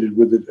affiliated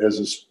with it as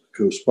a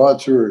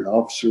co-sponsor, an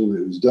officer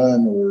that was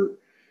done, or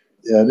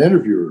an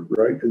interviewer,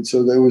 right? And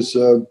so there was,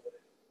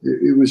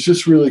 it was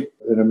just really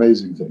an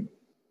amazing thing.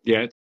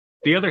 Yeah.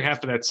 The other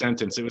half of that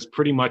sentence, it was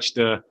pretty much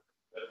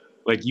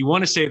you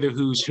want to say the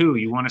who's who.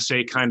 You want to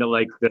say kind of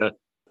like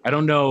I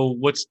don't know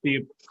what's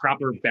the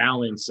proper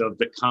balance of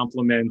the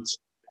compliment,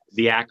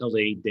 the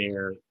accolade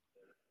there.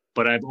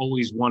 But I've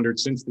always wondered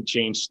since the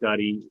change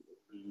study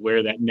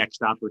where that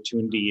next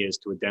opportunity is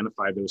to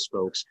identify those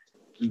folks.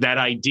 That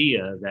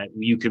idea that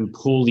you can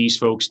pull these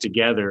folks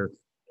together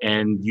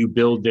and you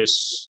build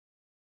this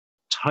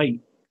tight,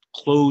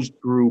 closed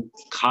group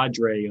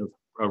cadre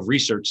of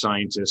research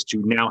scientists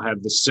who now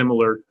have the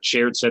similar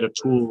shared set of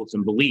tools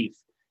and belief.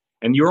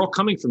 And you're all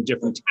coming from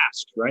different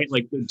tasks, right?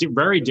 Like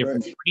very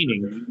different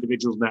training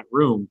individuals in that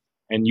room.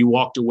 And you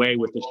walked away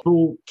with a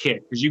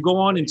toolkit, because you go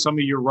on in some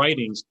of your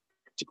writings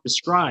to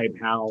describe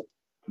how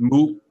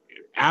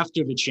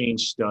after the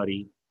change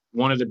study,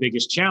 one of the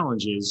biggest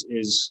challenges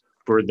is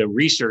for the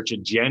research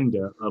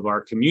agenda of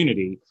our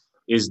community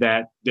is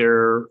that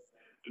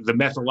the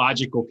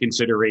methodological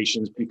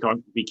considerations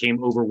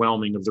became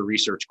overwhelming of the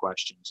research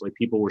questions. Like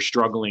people were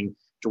struggling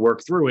to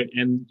work through it,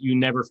 and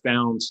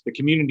the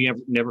community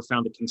never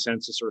found a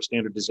consensus or a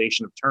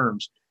standardization of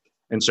terms.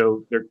 And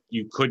so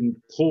you couldn't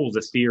pull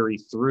the theory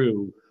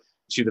through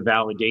to the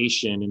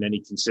validation in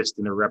any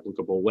consistent or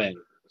replicable way.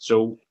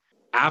 So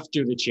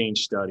after the change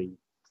study,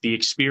 the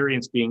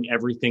experience being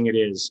everything it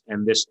is,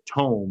 and this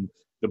tome,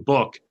 the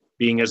book,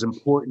 being as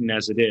important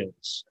as it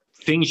is,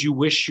 things you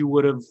wish you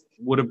would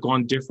have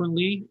gone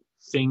differently,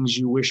 things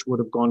you wish would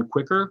have gone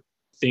quicker,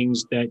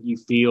 things that you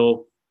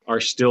feel are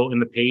still in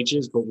the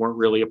pages but weren't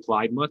really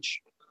applied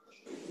much?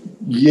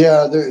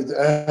 Yeah,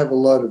 I have a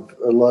lot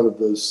of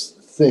those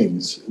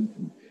things,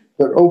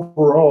 but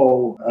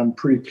overall, I'm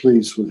pretty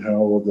pleased with how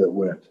all of that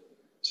went.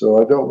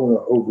 So I don't want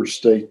to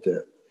overstate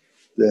that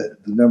the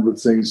number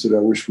of things that I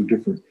wish were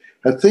different.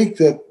 I think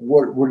that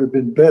what would have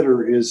been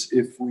better is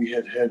if we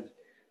had had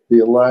the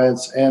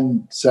Alliance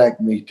and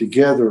SACME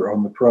together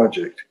on the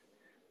project,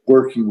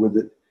 working with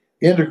it,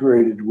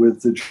 integrated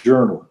with the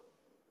journal,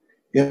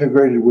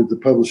 integrated with the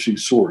publishing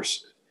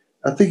source.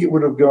 I think it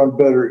would have gone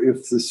better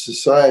if the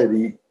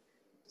society,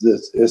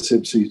 the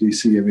SMCD,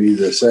 CME,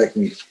 the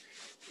SACME,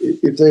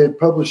 if they had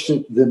published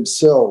it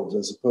themselves,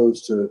 as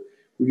opposed to,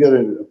 we got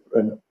a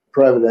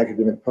private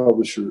academic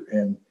publisher,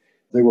 and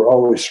they were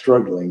always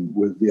struggling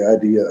with the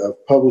idea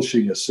of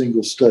publishing a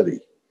single study.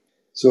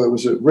 So it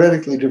was a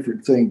radically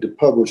different thing to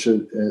publish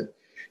it.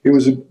 It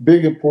was a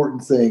big,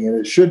 important thing, and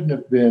it shouldn't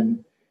have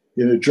been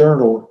in a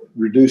journal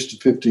reduced to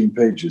 15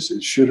 pages.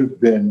 It should have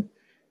been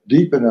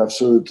deep enough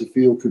so that the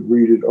field could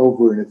read it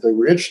over, and if they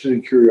were interested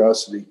in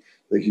curiosity,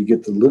 they could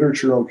get the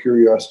literature on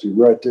curiosity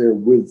right there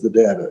with the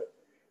data.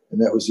 And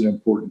that was an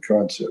important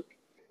concept.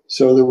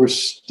 So there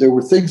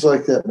were things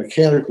like that,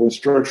 mechanical and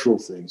structural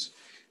things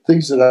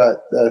that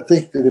I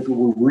think that if it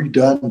were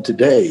redone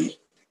today,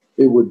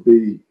 it would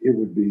be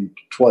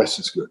twice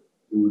as good.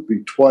 It would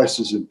be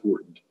twice as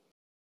important.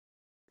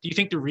 Do you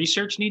think the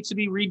research needs to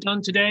be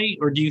redone today,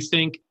 or do you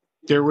think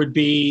there would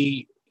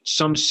be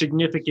some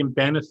significant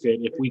benefit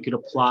if we could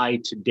apply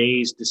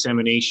today's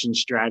dissemination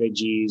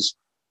strategies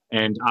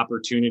and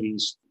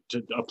opportunities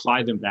to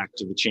apply them back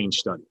to the change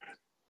study?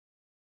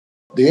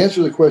 The answer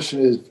to the question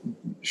is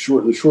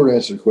the short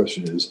answer to the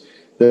question is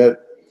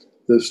that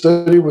the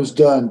study was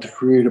done to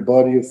create a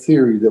body of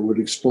theory that would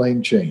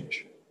explain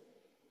change.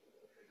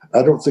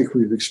 I don't think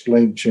we've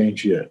explained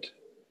change yet.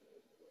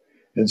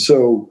 And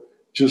so,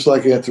 just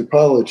like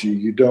anthropology,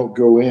 you don't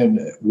go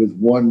in with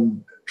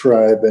one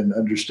tribe and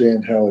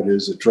understand how it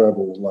is that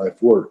tribal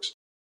life works.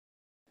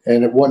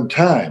 And at one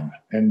time,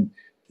 and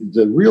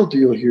the real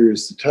deal here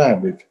is the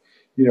time. If,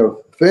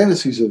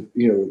 fantasies of,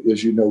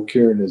 as you know,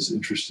 Karen is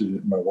interested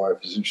in, my wife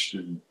is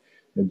interested in,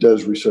 and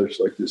does research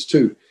like this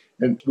too.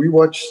 And we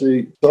watched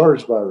the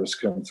SARS virus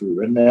come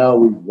through, and now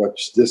we've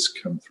watched this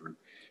come through.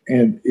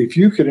 And if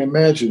you can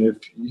imagine, if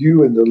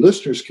you and the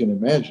listeners can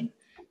imagine,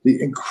 the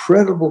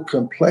incredible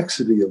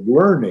complexity of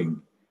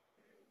learning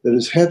that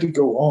has had to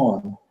go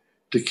on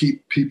to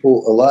keep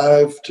people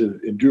alive,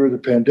 to endure the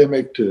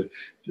pandemic, to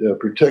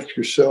protect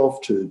yourself,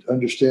 to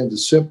understand the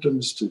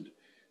symptoms, to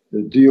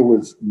deal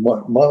with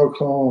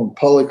monoclonal and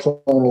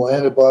polyclonal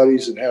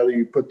antibodies, and how do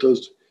you put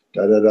those,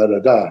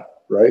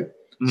 right?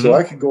 Mm-hmm. So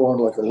I could go on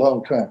like a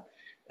long time.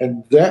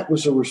 And that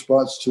was a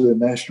response to a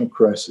national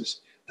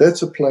crisis.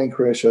 That's a plane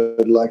crash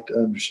I'd like to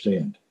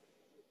understand.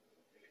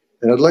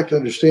 And I'd like to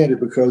understand it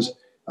because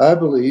I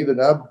believe,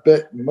 and I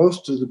bet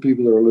most of the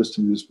people that are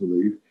listening to this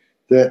believe,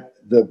 that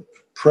the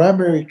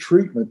primary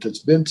treatment that's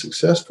been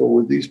successful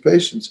with these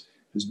patients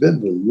has been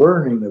the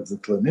learning of the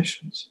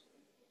clinicians.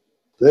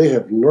 They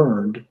have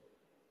learned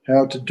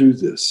how to do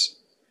this.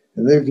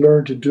 And they've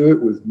learned to do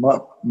it with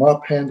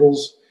mop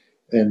handles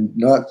and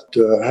not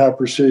high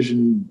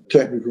precision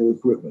technical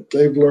equipment.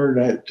 They've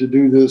learned to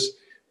do this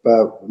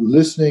by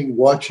listening,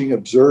 watching,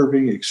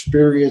 observing,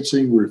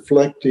 experiencing,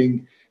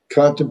 reflecting,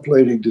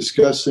 contemplating,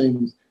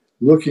 discussing,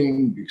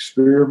 looking,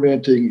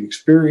 experimenting,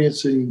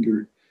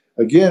 experiencing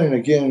again and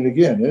again and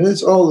again. And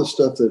it's all the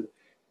stuff that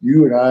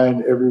you and I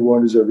and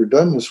everyone who's ever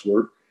done this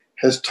work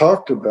has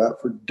talked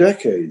about for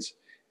decades.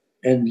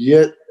 And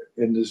yet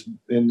in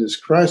this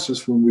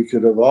crisis, when we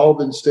could have all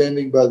been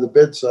standing by the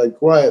bedside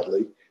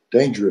quietly,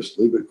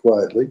 dangerously, but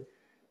quietly,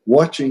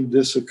 watching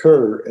this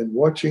occur and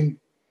watching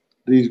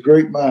these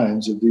great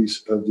minds of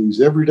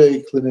these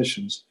everyday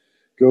clinicians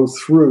go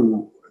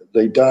through.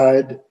 They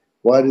died.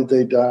 Why did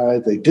they die?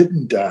 They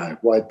didn't die.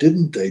 Why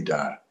didn't they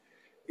die?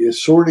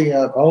 Is sorting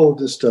out all of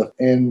this stuff.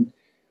 And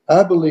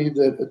I believe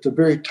that at the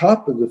very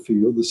top of the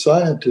field, the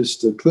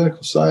scientists, the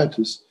clinical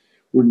scientists,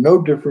 were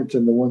no different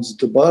than the ones at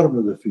the bottom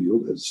of the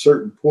field at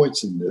certain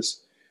points in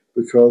this,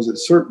 because at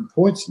certain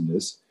points in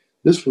this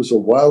was a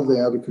wildly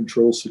out of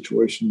control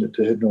situation that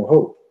had no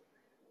hope.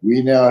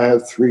 We now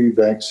have 3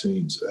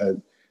 vaccines.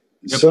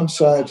 Some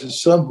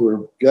scientists somewhere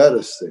got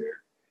us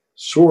there,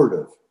 sort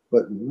of,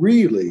 but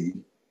really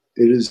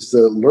it is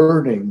the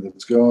learning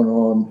that's going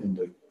on in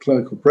the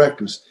clinical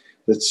practice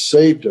that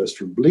saved us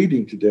from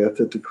bleeding to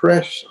death at the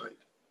crash site.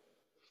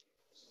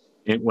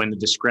 And when the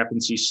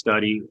discrepancy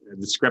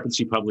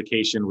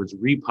publication was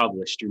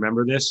republished, do you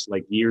remember this?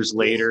 Like years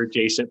later,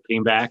 JSEP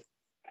came back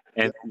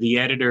and the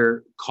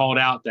editor called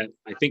out that,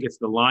 I think it's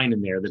the line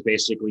in there that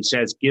basically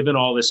says, given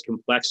all this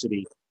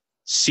complexity,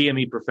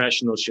 CME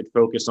professionals should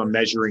focus on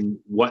measuring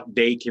what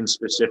they can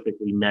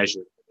specifically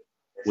measure,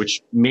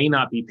 which may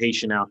not be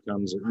patient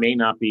outcomes, it may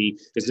not be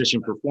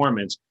physician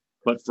performance,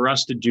 but for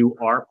us to do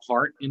our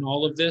part in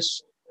all of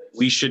this,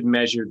 we should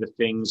measure the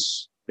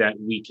things that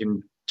we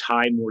can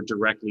tie more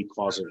directly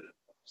causally.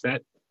 Does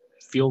that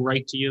feel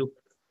right to you?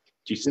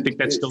 Do you think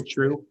that's still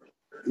true?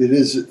 It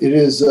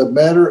is a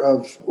matter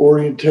of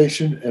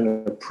orientation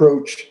and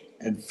approach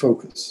and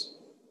focus.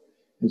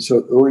 And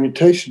so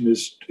orientation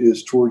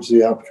is towards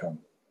the outcome,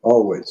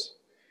 always.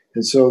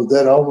 And so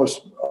that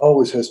almost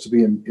always has to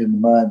be in the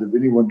mind of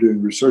anyone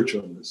doing research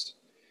on this.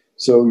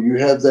 So you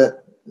have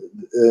that,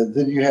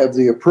 then you have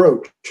the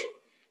approach,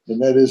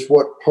 and that is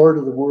what part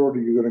of the world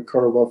are you going to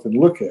carve off and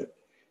look at?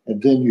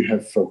 And then you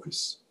have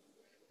focus.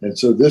 And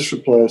so this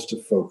applies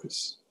to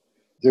focus.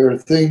 There are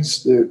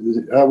things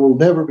that I will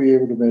never be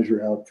able to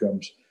measure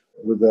outcomes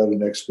without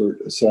an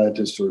expert, a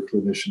scientist, or a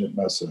clinician at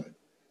my side.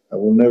 I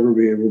will never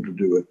be able to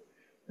do it.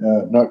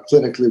 Not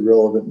clinically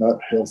relevant, not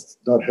health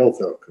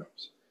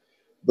outcomes.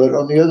 But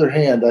on the other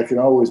hand, I can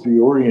always be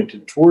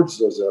oriented towards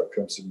those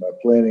outcomes in my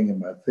planning and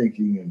my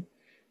thinking and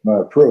my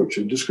approach.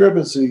 And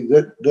discrepancy,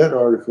 that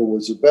article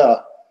was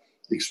about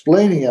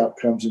explaining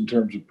outcomes in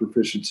terms of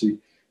proficiency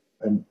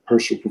and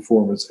personal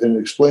performance, and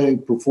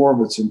explaining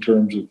performance in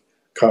terms of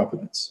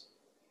competence.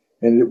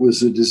 And it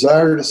was a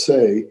desire to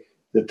say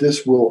that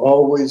this will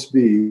always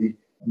be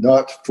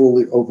not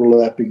fully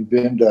overlapping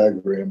Venn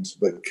diagrams,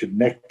 but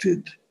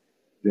connected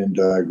Venn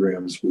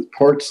diagrams with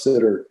parts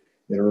that are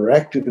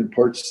interactive and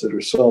parts that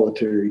are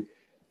solitary.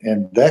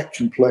 And that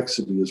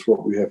complexity is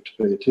what we have to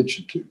pay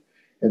attention to.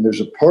 And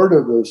there's a part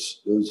of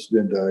those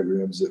Venn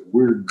diagrams that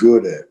we're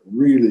good at,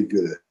 really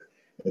good at,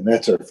 and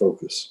that's our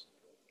focus.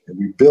 And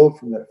we build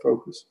from that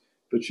focus.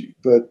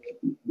 But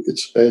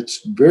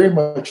it's very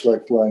much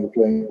like flying a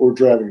plane or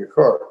driving a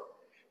car.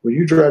 When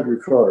you drive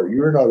your car,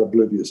 you're not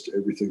oblivious to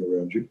everything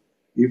around you,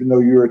 even though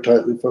you are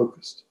tightly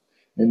focused.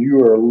 And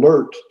you are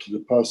alert to the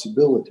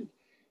possibility.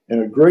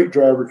 And a great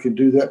driver can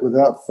do that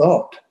without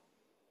thought.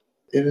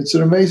 And it's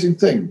an amazing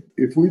thing.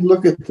 If we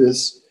look at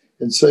this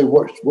and say,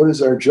 what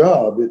is our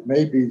job? It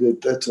may be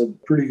that that's a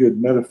pretty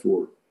good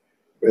metaphor.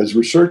 As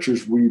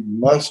researchers, we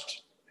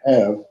must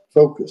have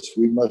focus.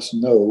 We must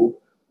know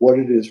what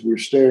it is we're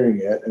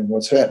staring at and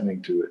what's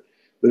happening to it.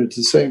 But at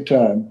the same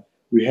time,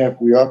 we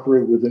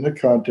operate within a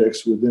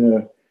context,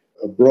 within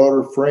a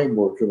broader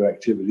framework of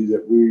activity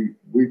that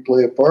we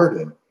play a part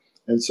in.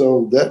 And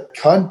so that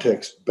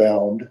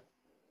context-bound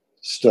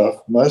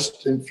stuff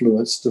must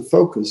influence the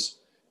focus,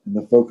 and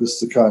the focus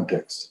the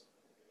context.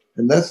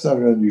 And that's not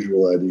an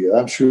unusual idea.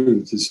 I'm sure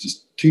that this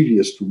is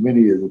tedious for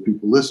many of the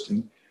people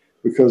listening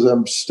because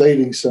I'm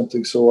stating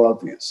something so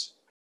obvious.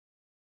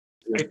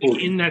 I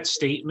think in that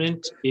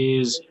statement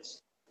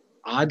is,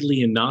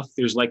 oddly enough,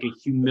 there's like a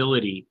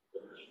humility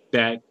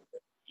that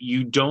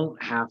you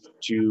don't have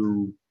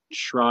to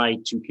try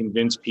to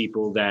convince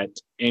people that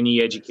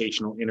any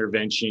educational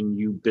intervention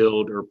you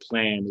build or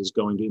plan is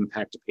going to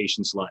impact a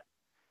patient's life.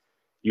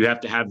 You have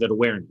to have that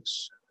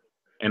awareness.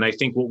 And I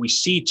think what we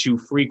see too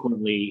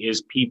frequently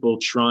is people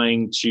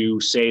trying to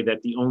say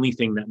that the only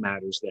thing that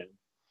matters then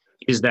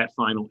is that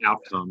final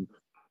outcome.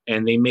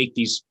 And they make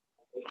these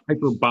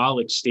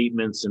hyperbolic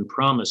statements and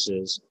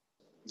promises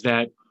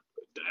that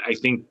I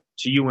think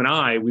to you and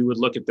I, we would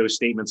look at those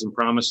statements and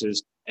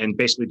promises and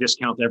basically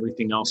discount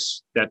everything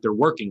else that they're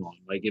working on.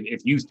 Like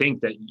if you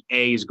think that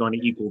A is going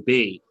to equal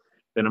B,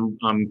 then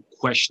I'm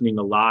questioning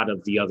a lot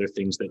of the other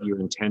things that you're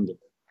intending.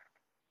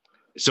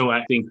 So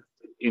I think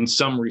in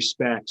some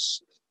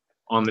respects,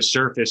 on the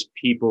surface,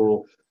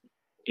 people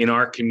in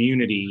our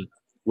community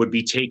would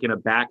be taken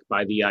aback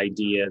by the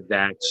idea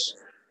that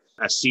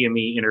a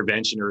CME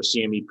intervention or a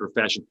CME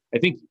profession. I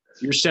think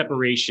your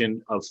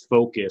separation of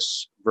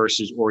focus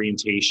versus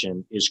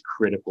orientation is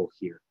critical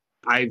here.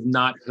 I've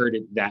never heard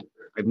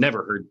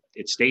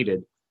it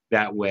stated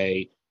that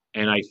way.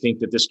 And I think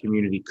that this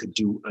community could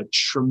do a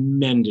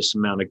tremendous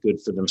amount of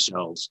good for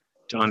themselves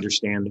to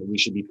understand that we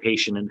should be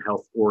patient and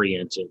health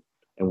oriented,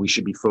 and we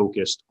should be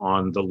focused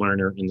on the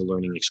learner and the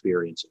learning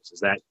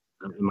experiences.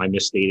 Am I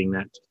misstating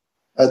that?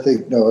 I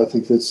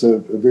think that's a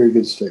very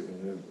good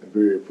statement, a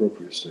very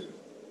appropriate statement.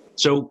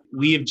 So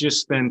we have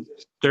just spent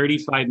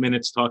 35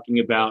 minutes talking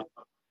about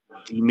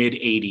the mid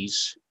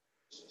 80s,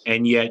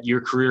 and yet your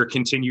career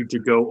continued to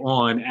go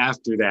on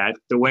after that.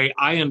 The way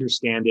I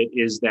understand it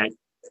is that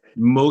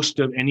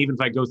and even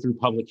if I go through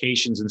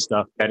publications and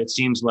stuff, that it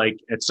seems like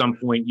at some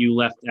point you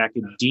left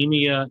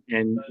academia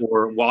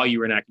or while you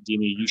were in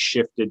academia, you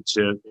shifted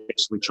to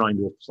basically trying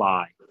to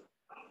apply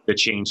the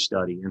change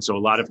study. And so a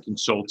lot of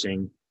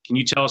consulting. Can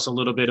you tell us a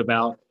little bit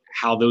about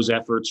how those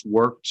efforts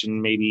worked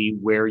and maybe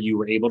where you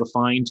were able to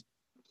find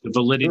the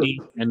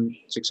validity and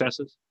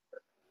successes?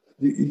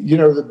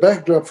 The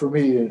backdrop for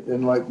me,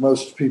 and like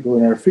most people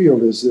in our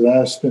field, is that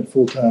I spent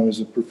full-time as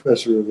a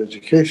professor of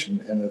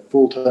education and a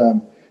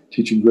full-time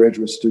teaching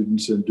graduate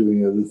students and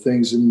doing other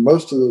things. And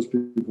most of those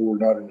people were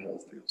not in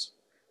health fields.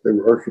 They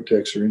were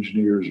architects or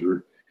engineers,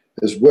 or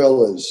as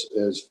well as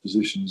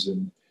physicians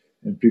and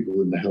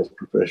people in the health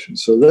profession.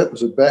 So that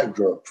was a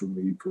backdrop for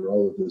me for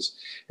all of this.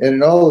 And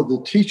in all of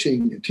the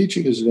teaching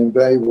is an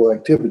invaluable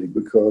activity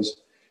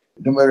because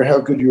no matter how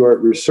good you are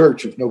at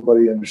research, if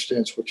nobody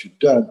understands what you've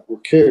done or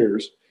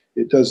cares,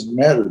 it doesn't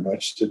matter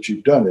much that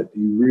you've done it.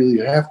 You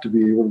really have to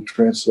be able to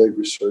translate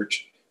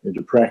research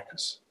into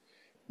practice.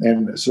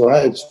 And so I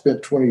had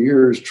spent 20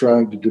 years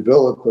trying to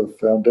develop a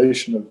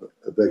foundation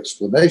of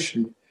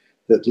explanation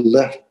that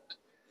left.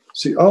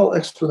 See, all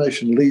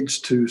explanation leads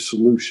to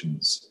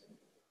solutions,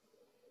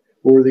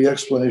 or the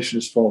explanation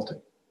is faulty.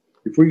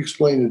 If we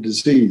explain a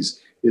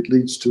disease, it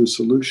leads to a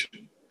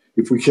solution.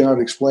 If we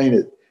cannot explain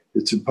it,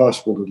 it's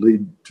impossible to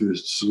lead to a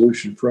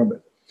solution from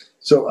it.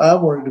 So I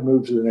wanted to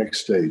move to the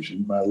next stage.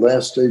 In my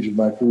last stage of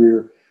my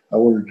career, I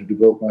wanted to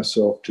devote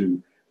myself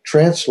to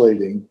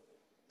translating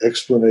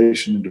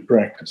explanation into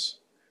practice,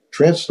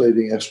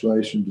 translating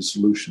explanation into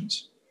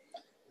solutions.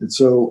 And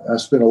so I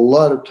spent a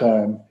lot of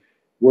time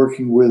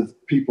working with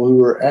people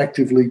who are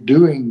actively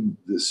doing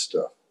this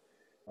stuff.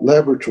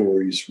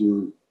 Laboratories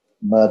were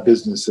my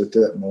business at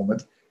that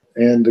moment.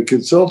 And the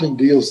consulting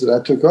deals that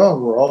I took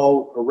on were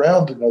all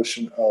around the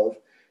notion of,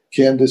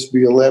 can this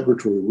be a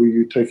laboratory? Will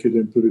you take it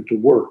and put it to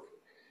work?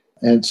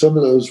 And some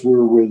of those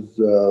were with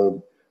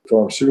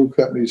pharmaceutical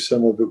companies,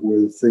 some of it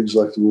with things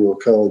like the Royal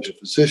College of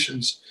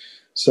Physicians,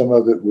 some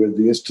of it with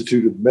the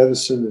Institute of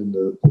Medicine in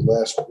the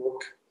last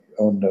book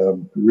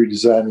on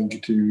redesigning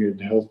continuing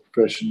health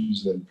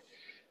professions.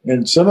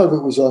 And some of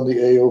it was on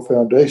the AO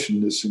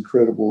Foundation, this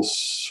incredible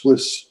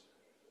Swiss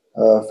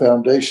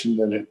foundation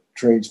that it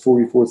trains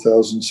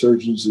 44,000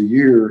 surgeons a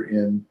year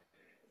in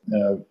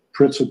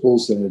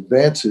principles and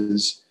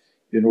advances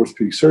in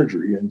orthopedic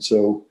surgery.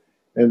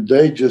 And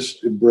they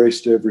just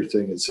embraced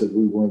everything and said,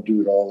 we want to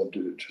do it all and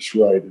do it just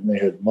right. And they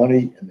had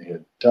money and they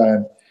had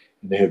time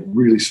and they had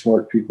really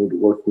smart people to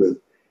work with.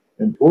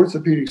 And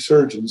orthopedic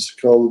surgeons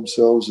call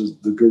themselves as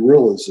the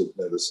gorillas of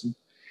medicine,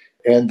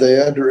 and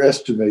they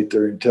underestimate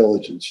their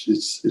intelligence.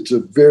 It's a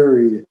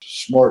very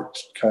smart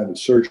kind of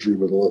surgery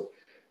with a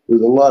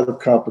lot of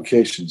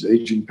complications,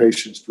 aging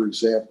patients, for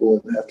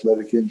example, and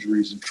athletic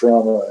injuries and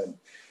trauma. And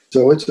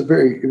so it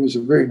was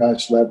a very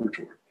nice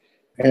laboratory.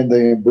 And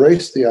they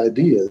embraced the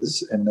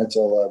ideas, and that's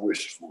all I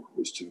wished for,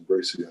 was to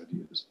embrace the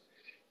ideas.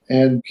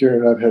 And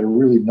Karen and I've had a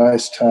really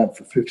nice time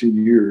for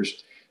 15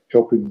 years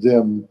helping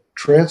them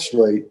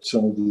translate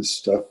some of this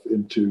stuff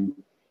into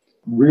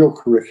real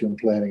curriculum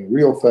planning,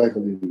 real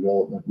faculty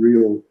development,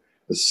 real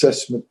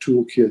assessment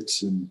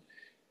toolkits,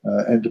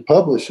 and to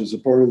publish as a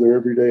part of their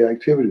everyday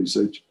activities.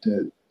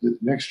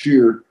 Next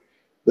year,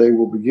 they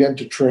will begin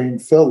to train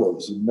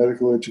fellows in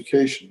medical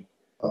education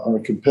on a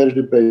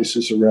competitive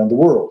basis around the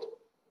world.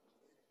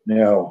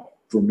 Now,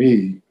 for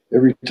me,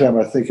 every time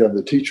I think I'm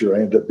the teacher, I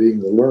end up being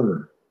the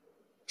learner.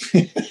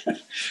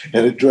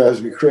 And it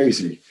drives me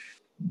crazy.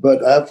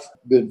 But I've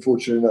been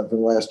fortunate enough in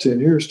the last 10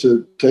 years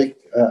to take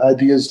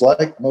ideas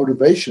like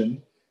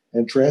motivation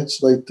and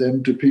translate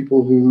them to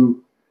people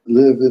who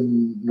live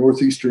in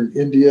northeastern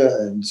India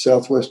and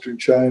southwestern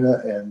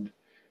China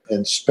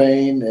and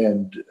Spain,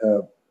 and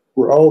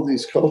where all of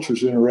these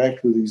cultures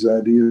interact with these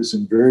ideas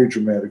in very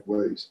dramatic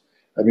ways.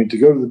 I mean, to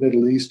go to the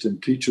Middle East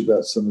and teach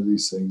about some of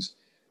these things,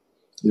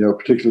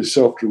 particularly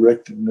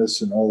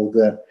self-directedness and all of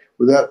that,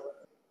 without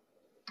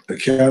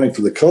accounting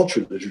for the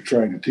culture that you're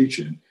trying to teach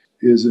in,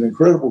 is an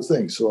incredible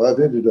thing. So I've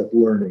ended up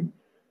learning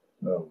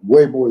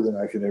way more than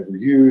I can ever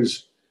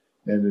use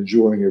and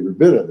enjoying every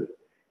bit of it.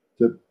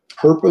 The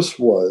purpose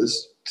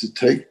was to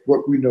take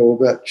what we know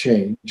about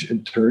change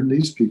and turn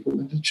these people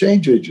into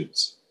change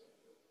agents.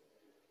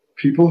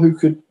 People who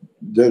could,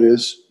 that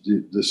is,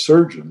 the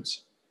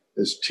surgeons,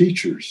 as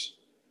teachers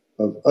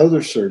of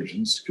other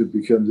surgeons, could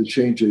become the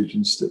change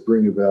agents that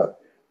bring about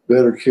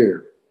better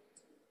care.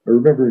 I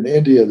remember in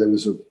India, there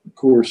was a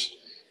course,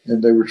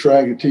 and they were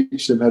trying to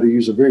teach them how to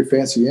use a very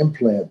fancy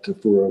implant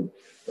for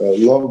a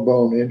long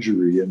bone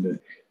injury. And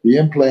the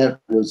implant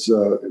was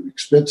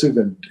expensive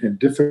and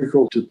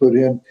difficult to put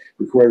in,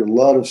 required a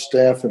lot of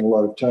staff and a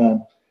lot of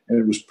time, and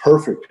it was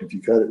perfect if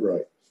you got it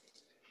right.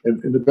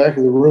 And in the back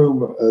of the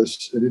room,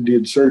 an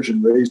Indian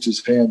surgeon raised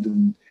his hand,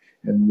 and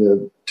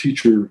the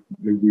teacher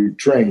that we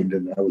trained,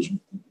 and I was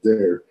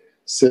there,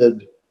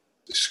 said,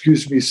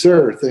 "Excuse me,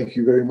 sir, thank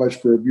you very much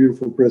for a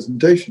beautiful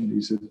presentation."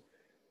 He said,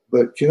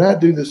 "But can I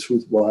do this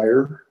with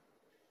wire?"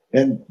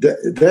 And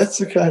that's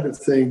the kind of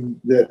thing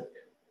that,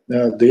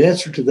 now the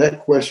answer to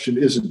that question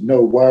isn't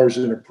no, wire's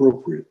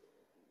inappropriate.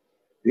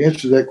 The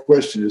answer to that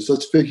question is,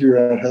 let's figure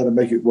out how to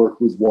make it work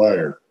with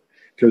wire,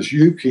 because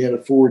you can't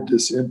afford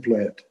this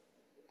implant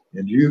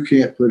and you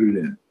can't put it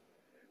in.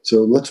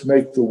 So let's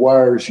make the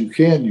wires you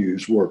can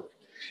use work.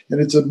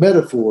 And it's a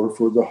metaphor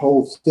for the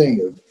whole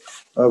thing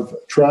of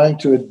trying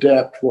to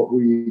adapt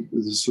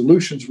the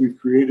solutions we've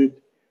created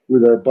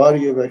with our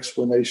body of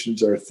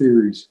explanations, our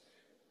theories.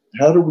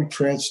 How do we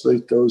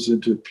translate those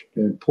into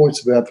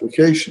points of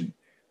application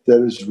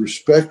that is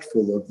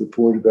respectful of the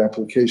point of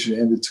application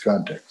and its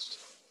context?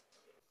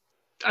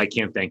 I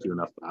can't thank you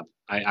enough, Bob.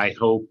 I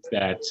hope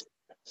that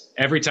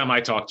every time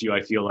I talk to you,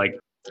 I feel like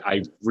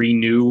I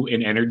renew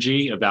an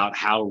energy about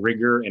how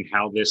rigor and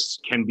how this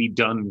can be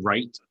done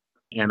right.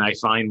 And I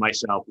find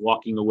myself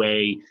walking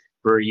away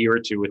for a year or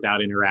two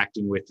without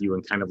interacting with you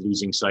and kind of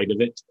losing sight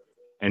of it.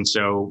 And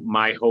so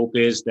my hope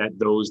is that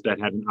those that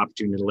have an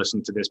opportunity to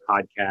listen to this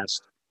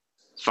podcast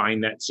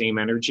find that same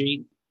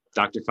energy.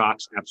 Dr.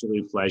 Fox,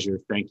 absolute pleasure.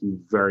 Thank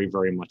you very,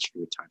 very much for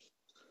your time.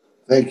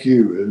 Thank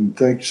you, and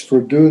thanks for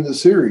doing the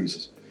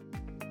series.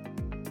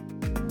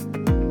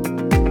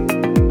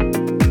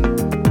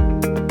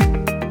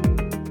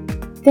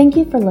 Thank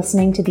you for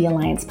listening to the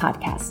Alliance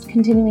Podcast,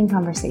 Continuing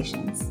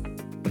Conversations.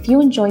 If you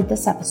enjoyed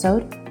this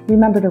episode,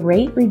 remember to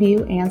rate,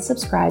 review, and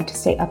subscribe to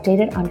stay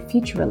updated on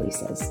future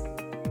releases.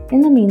 In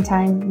the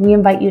meantime, we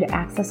invite you to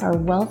access our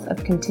wealth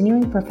of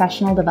continuing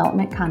professional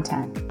development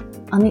content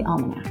on the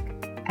Almanac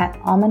at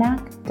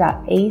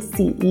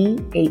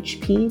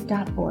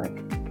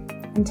almanac.acehp.org.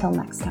 Until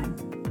next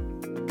time.